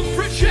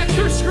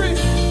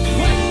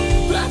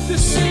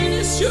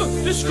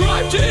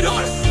described it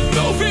on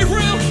movie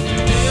reel.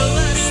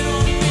 ALS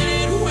 1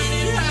 minute when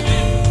it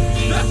happened.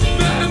 That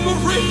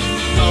memory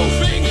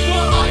moving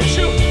behind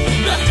you.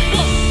 That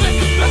moment,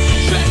 that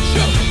change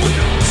you.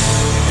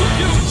 When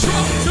you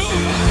drop to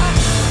the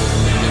house,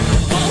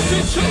 hold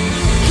it to,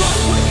 drop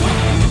with up,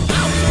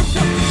 out of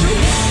the you.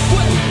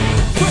 When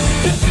it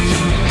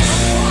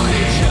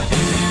behind you.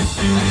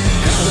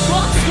 The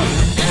box was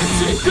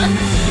empty then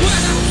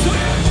when I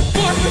took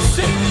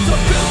pharmacy, the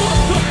bill of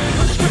the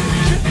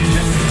prescription.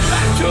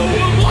 Back to a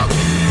walk.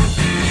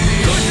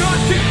 Could not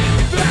get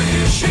back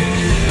in shit.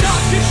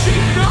 Not the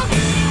sheep, not.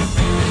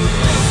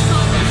 It's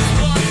not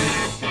responsible.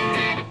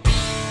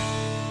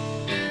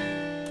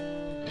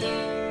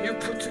 You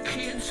put the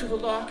key into the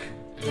lock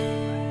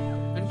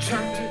and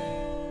turned it.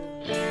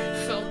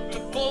 Felt the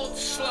bolt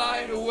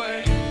slide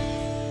away.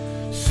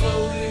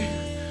 Slowly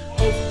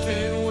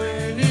open,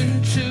 went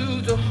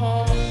into the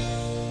hall.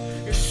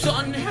 Your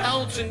son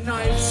held a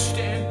knife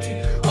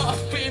standing up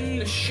in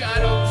the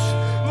shadows.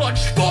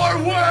 Lunged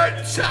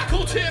forward,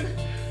 tackled him,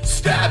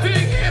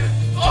 stabbing him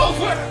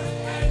over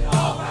and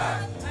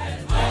over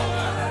and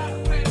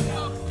over and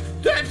over.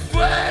 Then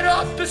fled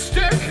up the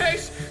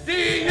staircase.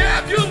 The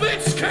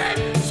ambulance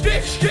came,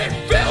 stitched and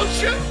filled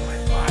you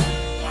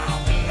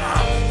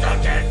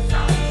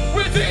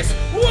with his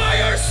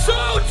wires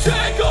so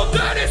tangled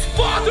that his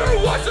father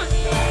wasn't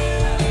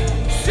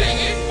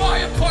singing my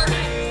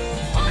apartment.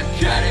 I'm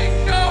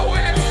getting no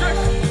answers.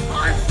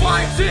 I'm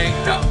finding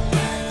no.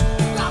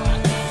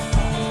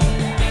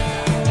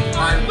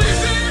 I'm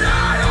living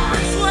at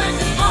arm's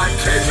length. I'm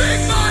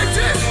keeping my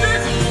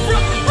distance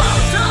from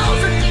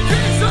hotels and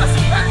Jesus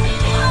and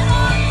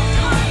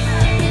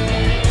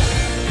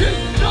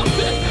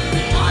nothing.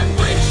 I'm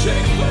reaching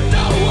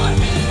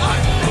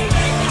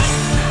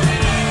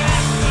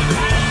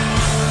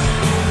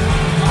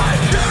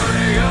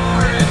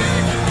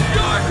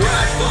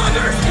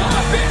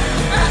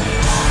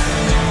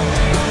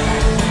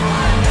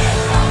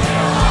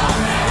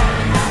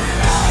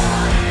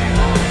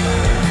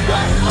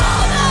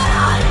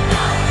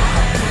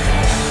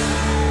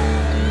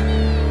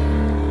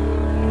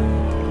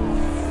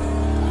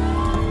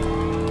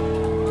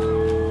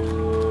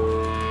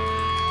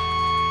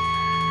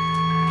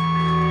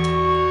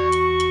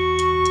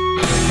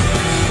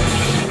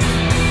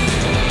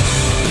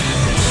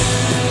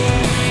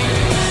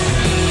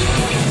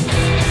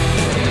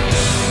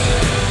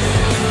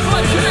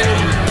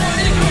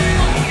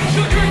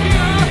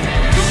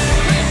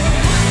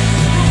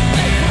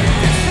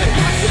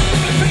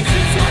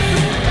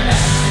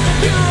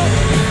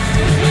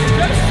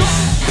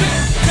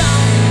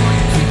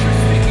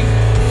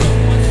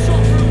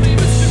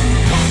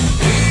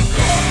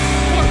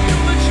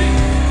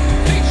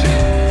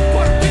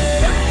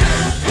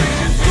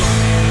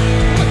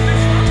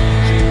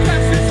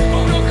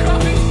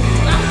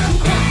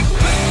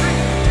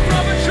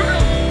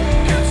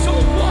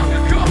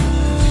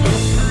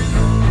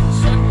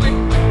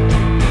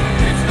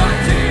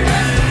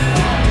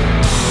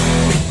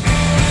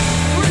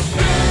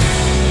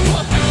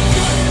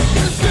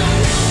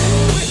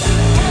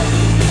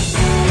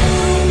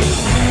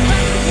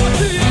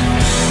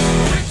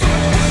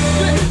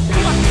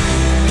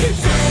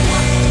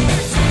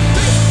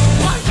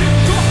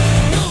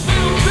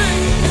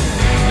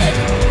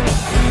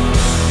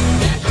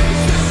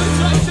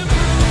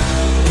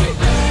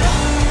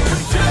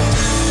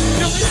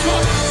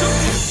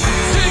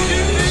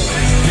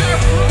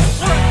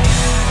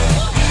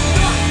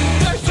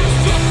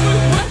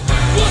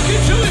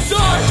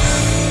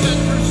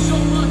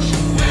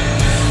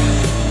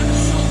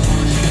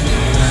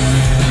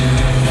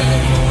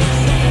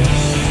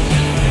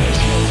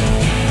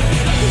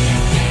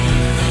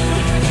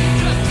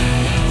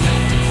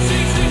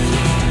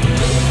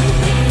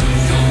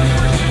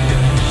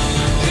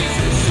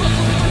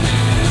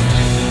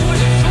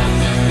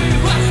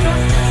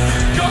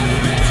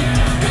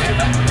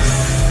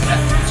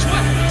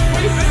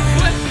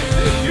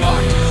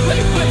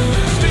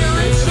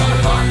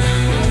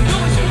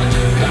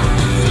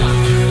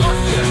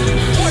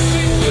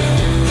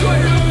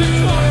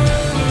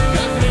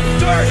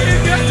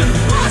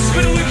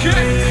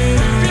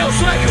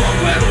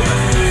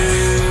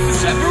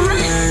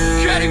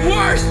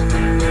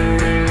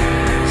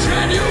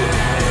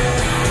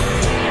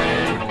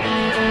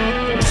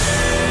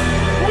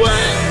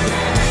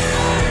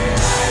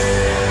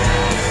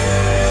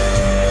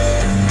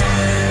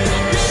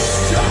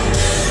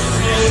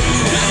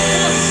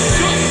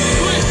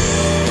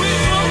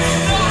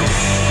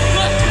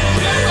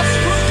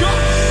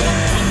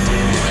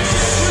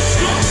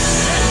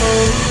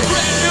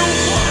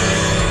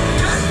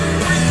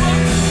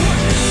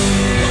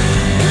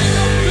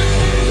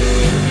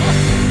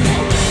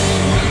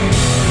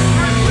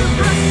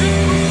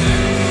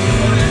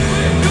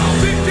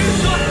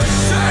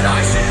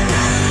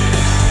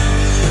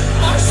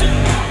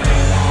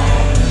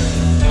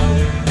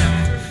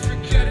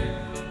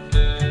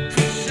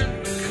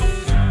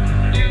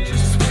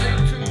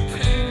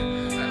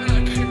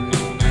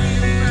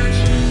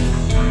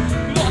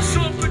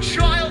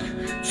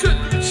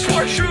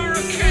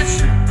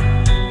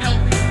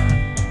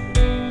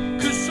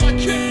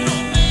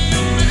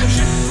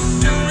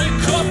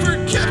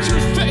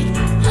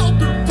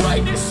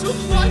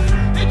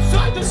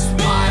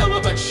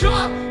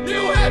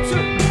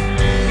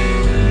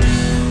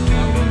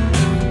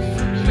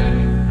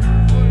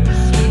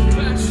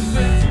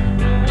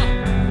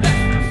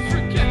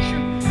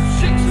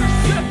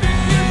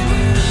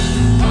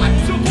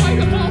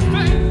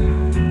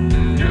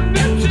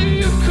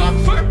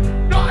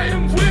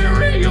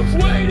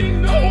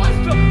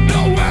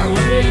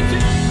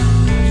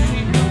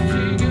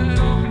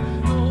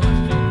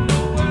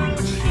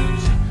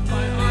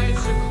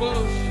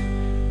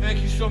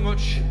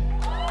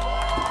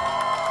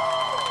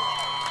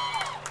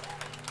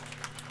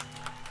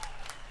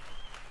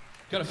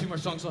Got a few more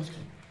songs left.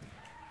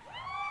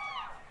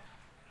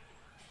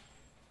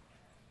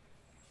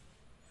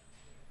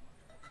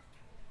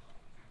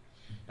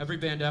 Every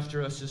band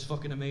after us is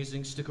fucking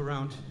amazing. Stick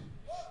around.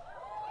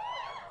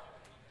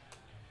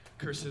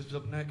 Cursive's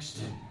up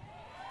next.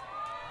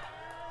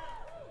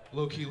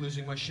 Low-key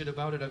losing my shit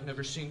about it. I've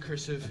never seen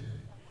Cursive.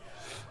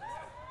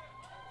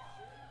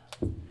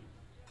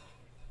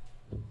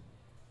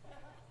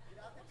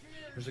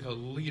 There's like a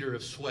liter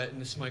of sweat in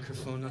this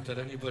microphone. Not that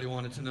anybody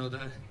wanted to know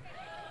that.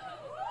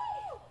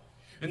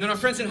 And then our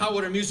friends in Hot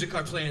Water Music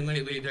are playing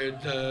lately. They're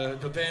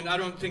the band. I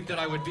don't think that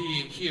I would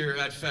be here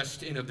at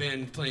Fest in a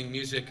band playing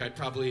music. I'd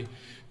probably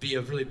be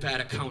a really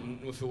bad accountant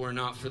if it were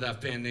not for that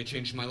band. They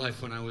changed my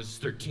life when I was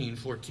 13,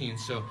 14,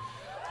 so.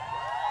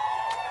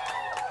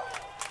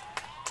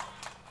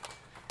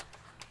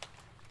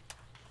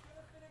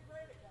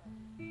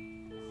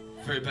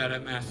 Very bad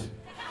at math.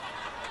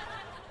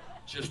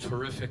 Just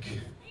horrific.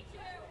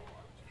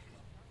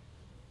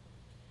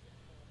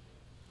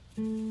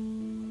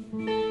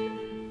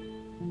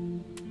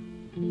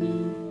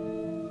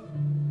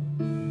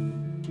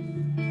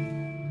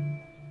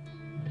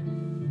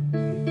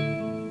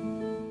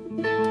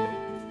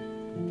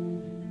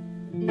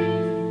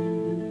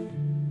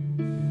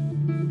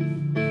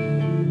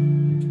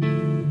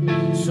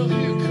 So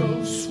here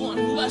goes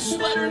one less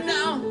letter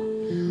now,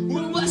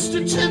 one less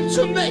attempt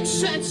to make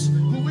sense.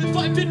 Who have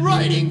I been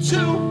writing to?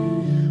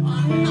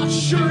 I'm not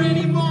sure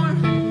anymore.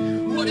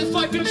 What have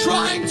I been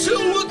trying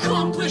to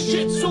accomplish?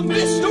 It's a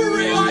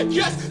mystery, I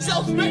guess.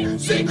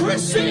 Self-made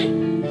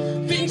secrecy.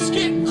 Things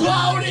get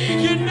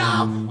cloudy, and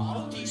now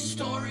all these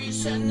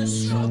stories and the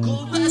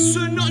struggle that's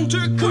an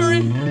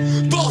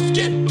undercurrent both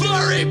get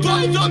blurry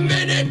by the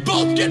minute,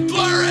 both get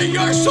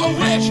blurrier. So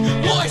which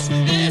voice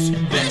is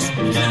this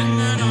pen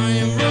that I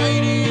am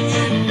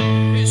writing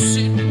in? Is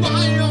it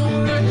my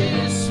own or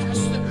his?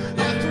 Has there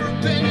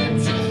ever been a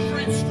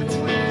difference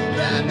between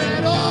them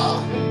at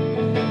all?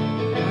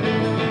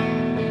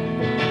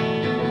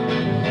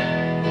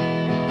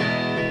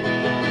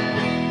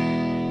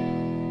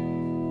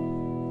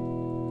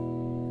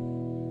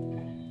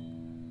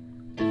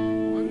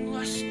 One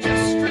less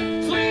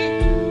desperate plea,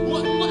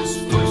 one less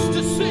verse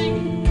to sing,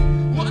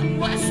 one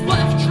less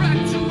laugh track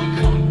to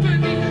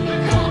accompany the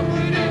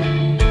comedy.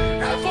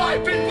 Have I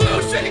been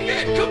losing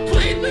it,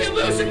 completely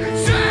losing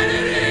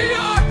sanity,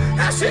 or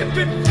has it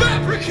been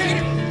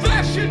fabricated,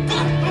 fashioned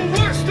by the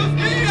worst of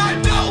me? I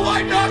know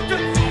I knocked the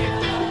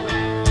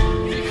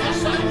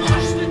because I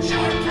watched the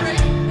jar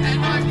break,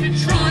 and I've been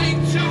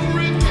trying to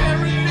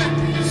repair it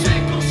every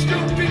single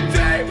stupid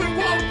day, but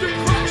won't the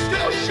crack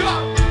still show?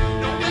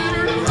 No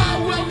matter how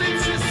well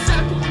it's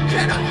assembled,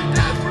 can I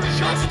ever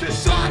just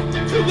decide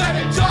to let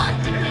it die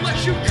and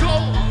let you go?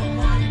 All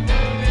my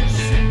moments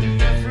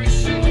in every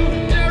single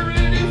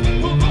narrative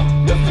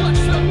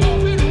reflects the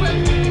moment when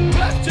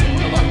left and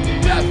will I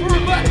never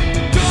let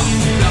go.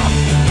 No,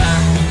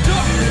 no,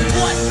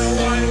 what do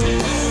I do?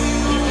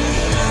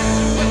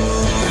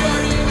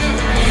 Starting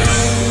every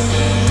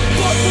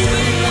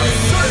bubbling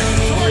uncertain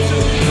towards a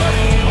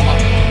curtain call.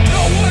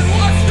 No one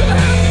wants to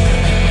have it.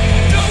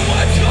 No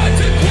one's got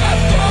to clap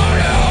for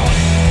it.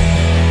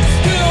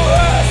 Still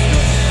has to.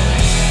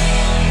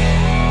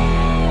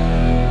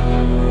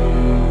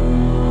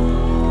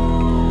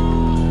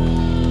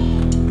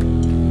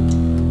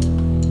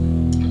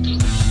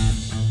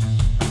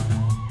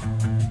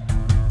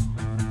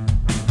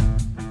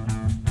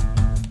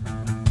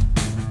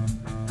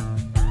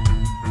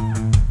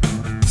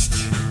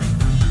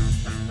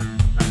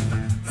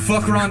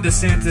 Fuck Ron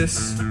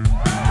DeSantis.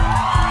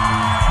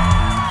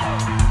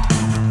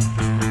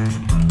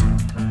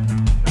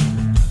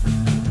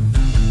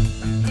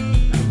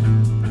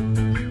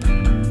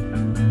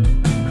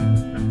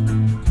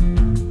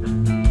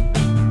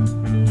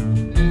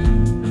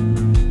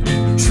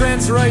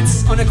 Trans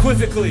rights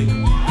unequivocally.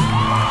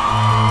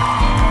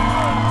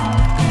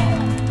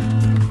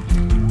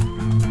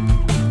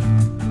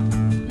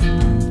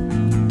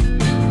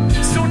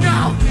 So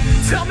now,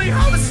 tell me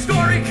how the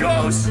story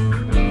goes.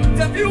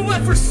 Have you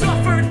ever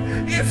suffered?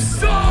 If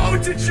so,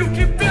 did you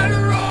get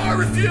better?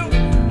 Or if you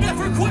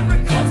never quite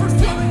recovered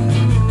from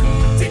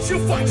it, did you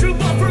find your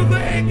lover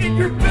laying in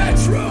your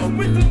bedroom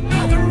with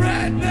another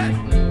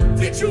redneck?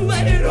 Did you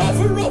let it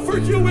hover over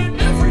you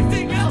and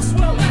everything else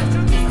well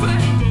after the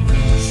fact?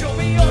 Show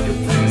me all your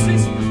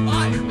bruises.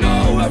 I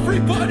know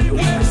everybody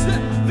wears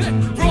them.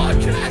 Then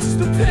broadcast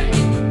the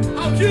pain.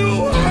 How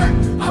you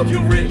hurt, how you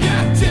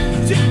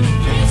reacted. Did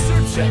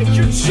cancer take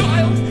your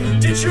child?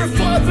 Did your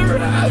father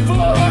have a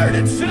heart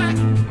attack?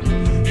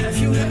 Have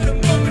you had a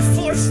moment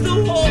force the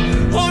whole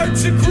heart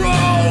to grow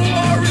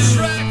or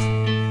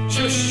retract?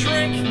 Just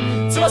shrink?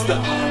 Does the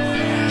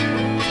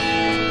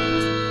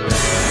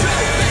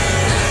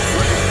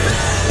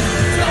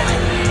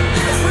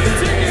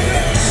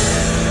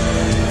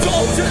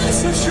don't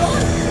ask a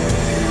child.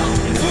 How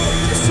could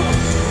this whole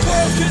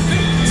world get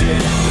me? Did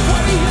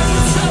anybody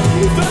ever tell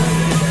you that?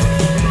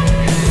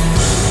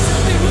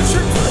 Tell me what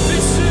your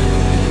purpose is.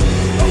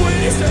 Who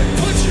it is that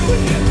put you in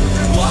here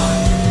and why?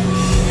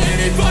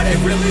 Anybody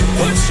really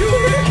put you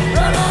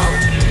here?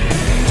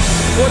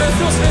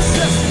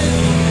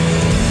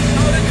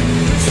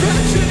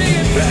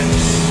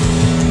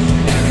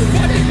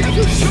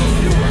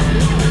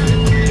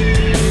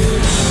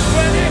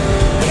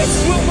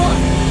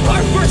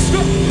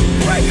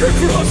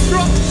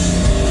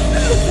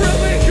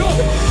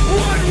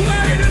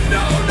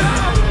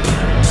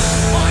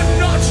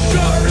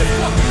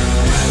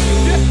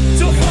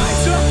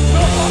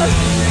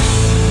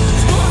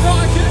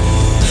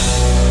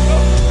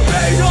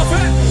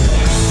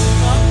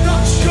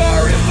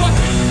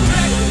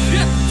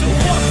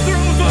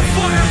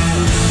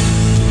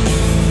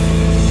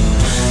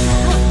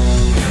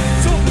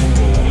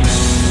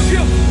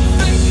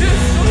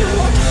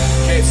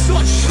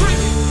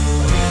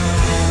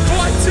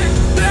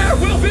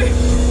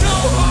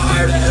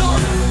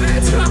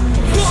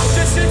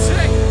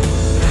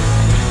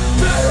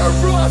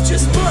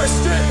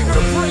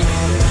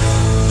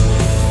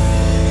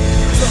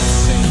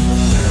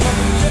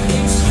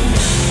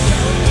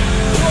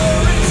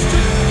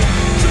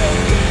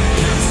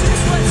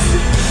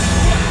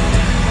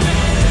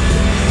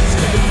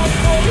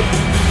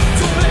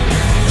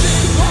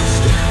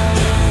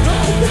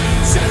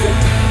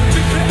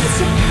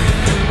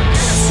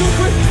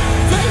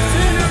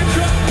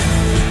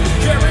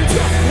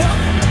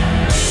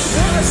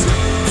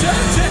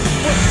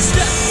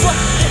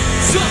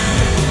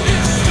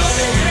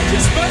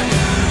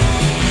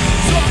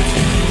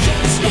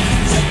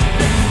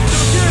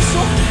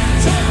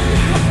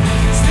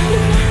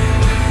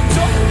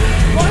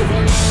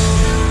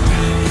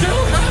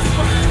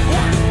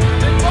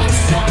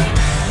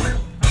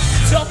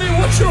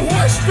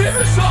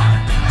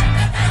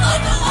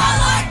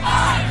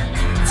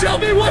 Tell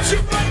me what you.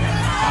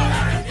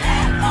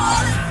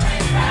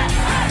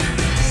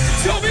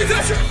 Tell me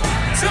that you're.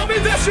 Tell me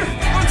that you're.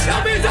 Or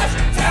tell me that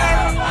you're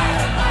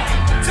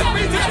terrified. Tell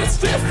me that it's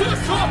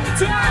difficult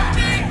to.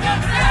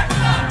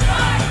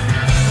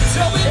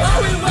 Tell me how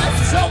we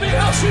left. Tell me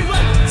how she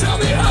left. Tell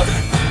me how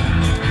they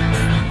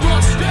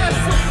lost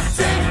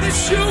everything that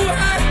you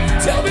had.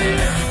 Tell me.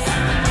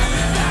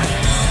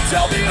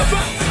 Tell me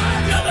about.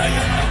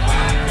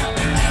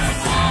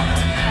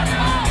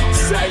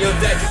 Say you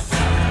think.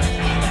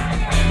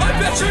 I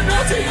bet you're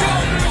not the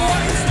only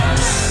one.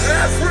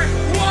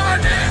 Everyone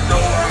in the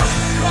world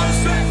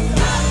comes in.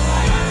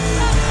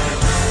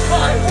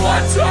 I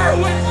wonder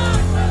when.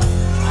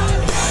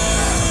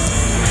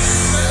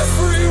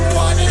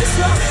 Everyone is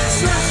out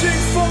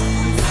searching for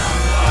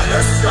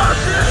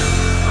understanding.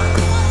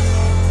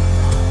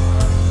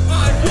 I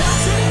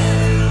wonder.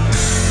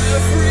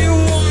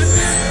 Everyone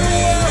in the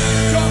world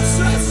comes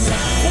at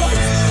some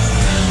point.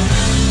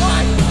 I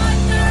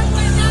wonder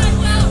when I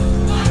will.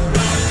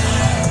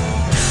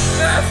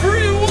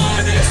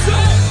 Everyone is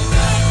out.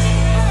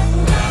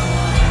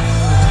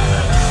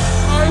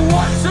 I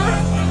wonder.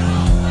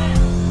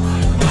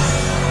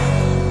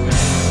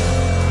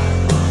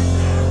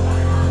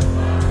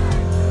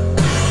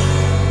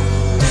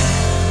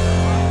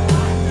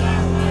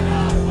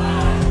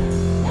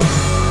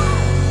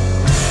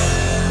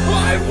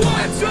 I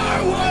wonder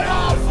what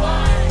I'll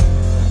find.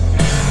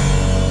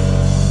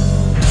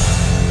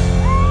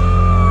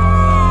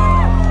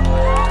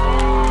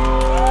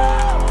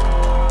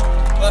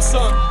 Last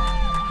song.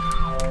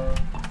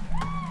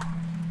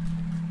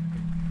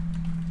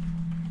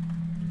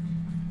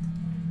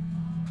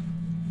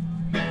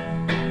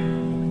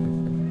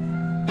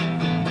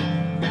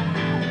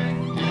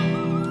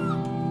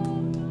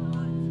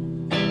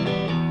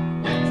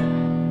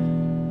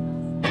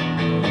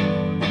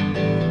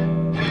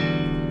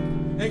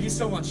 Thank you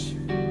so much.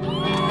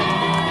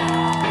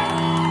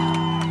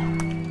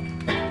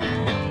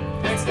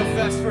 Thanks to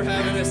Fest for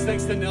having us.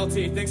 Thanks to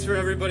Nelty. Thanks for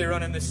everybody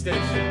running this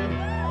stage.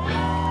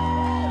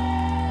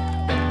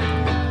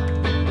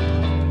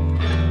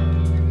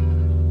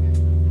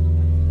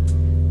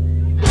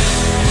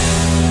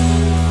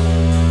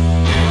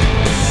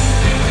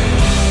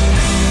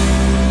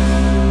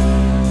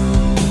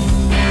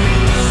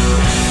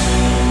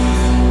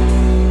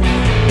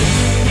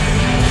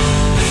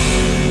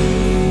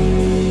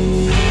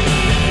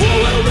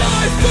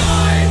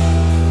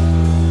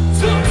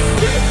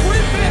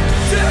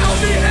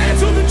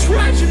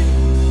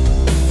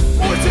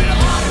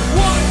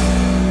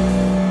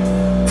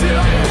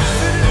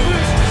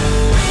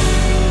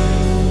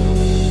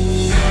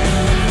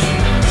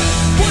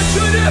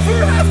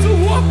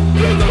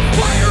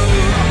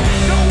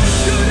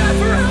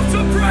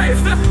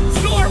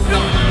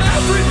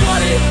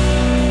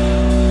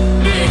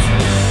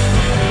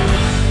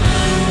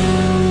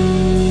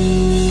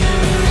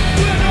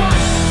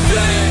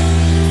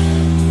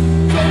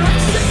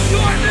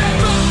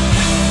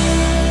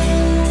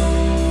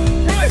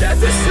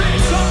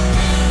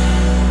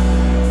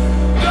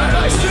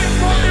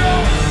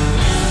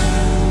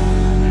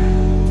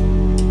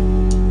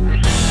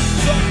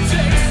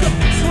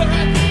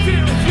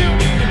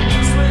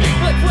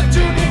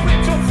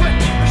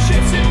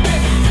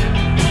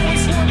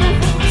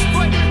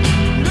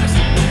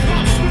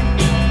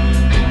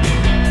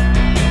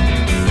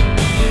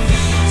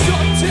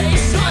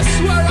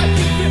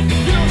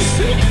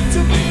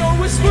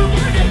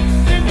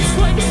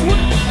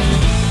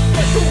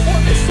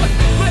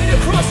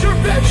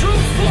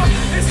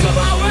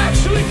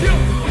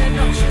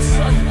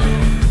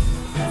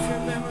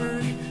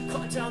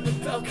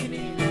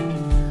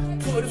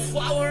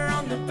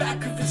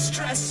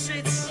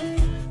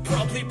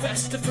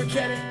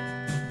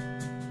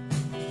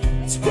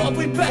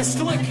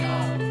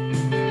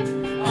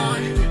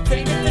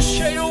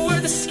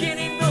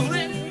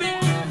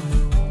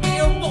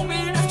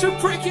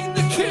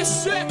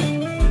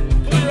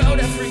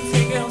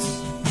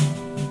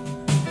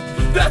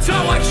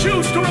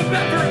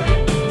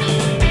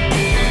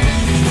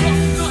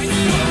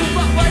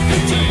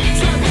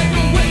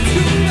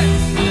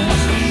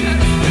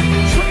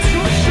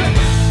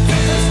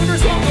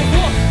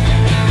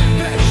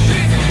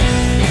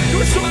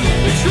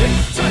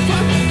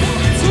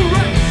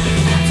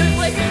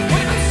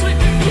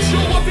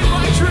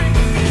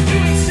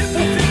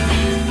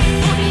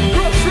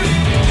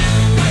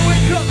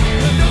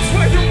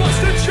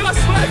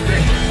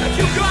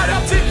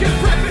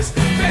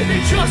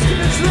 Just in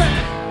his leg.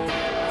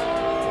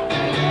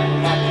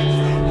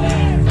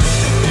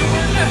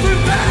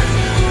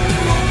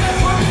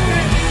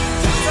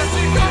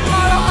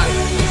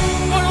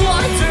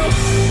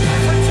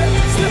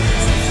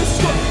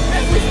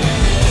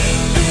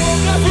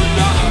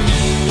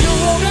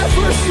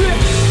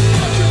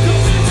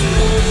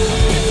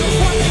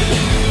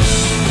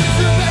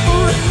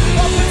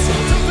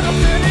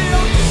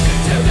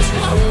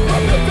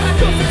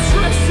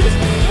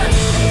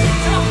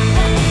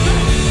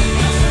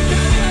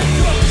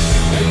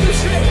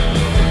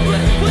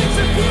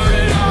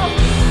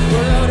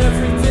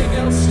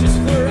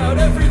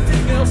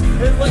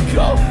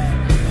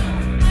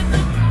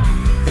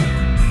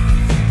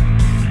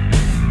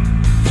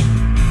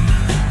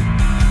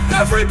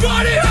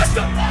 Everybody has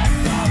to.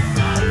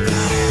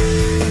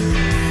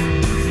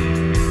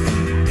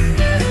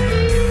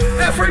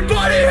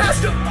 Everybody has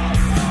to.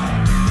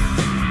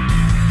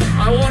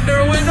 I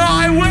wonder when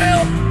I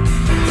will.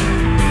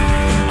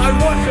 I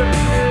wonder.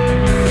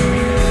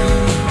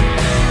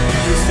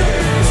 You say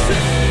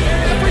in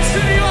every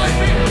city I've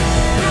been,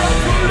 where I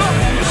grew up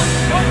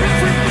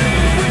everything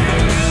we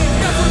know.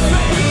 Never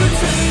felt we could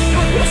take,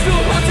 but we're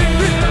still hunting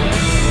with them.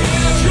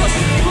 Not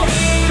trusting love,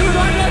 could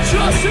I not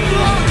trust in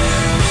love?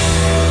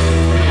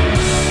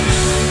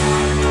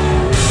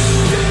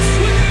 Didn't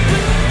swing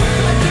with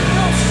nothing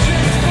else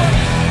changed, but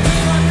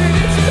I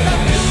needed to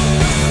have you.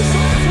 So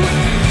I was with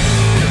you.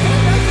 If I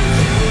had to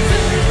choose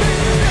anything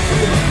and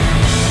everything,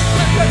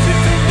 I got you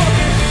to love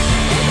it.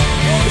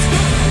 Always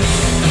done.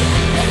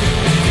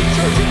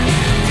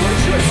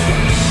 Church,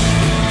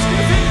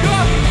 giving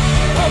up,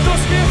 I'm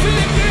just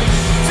giving in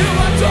till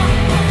I die.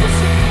 I'm just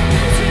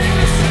singing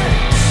the same.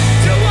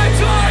 Till I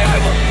die, I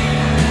will.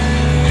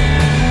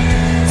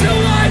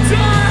 Till I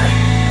die,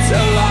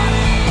 till I.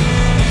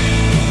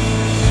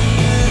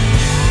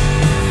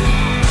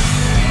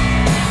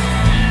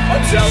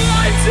 Until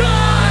I die.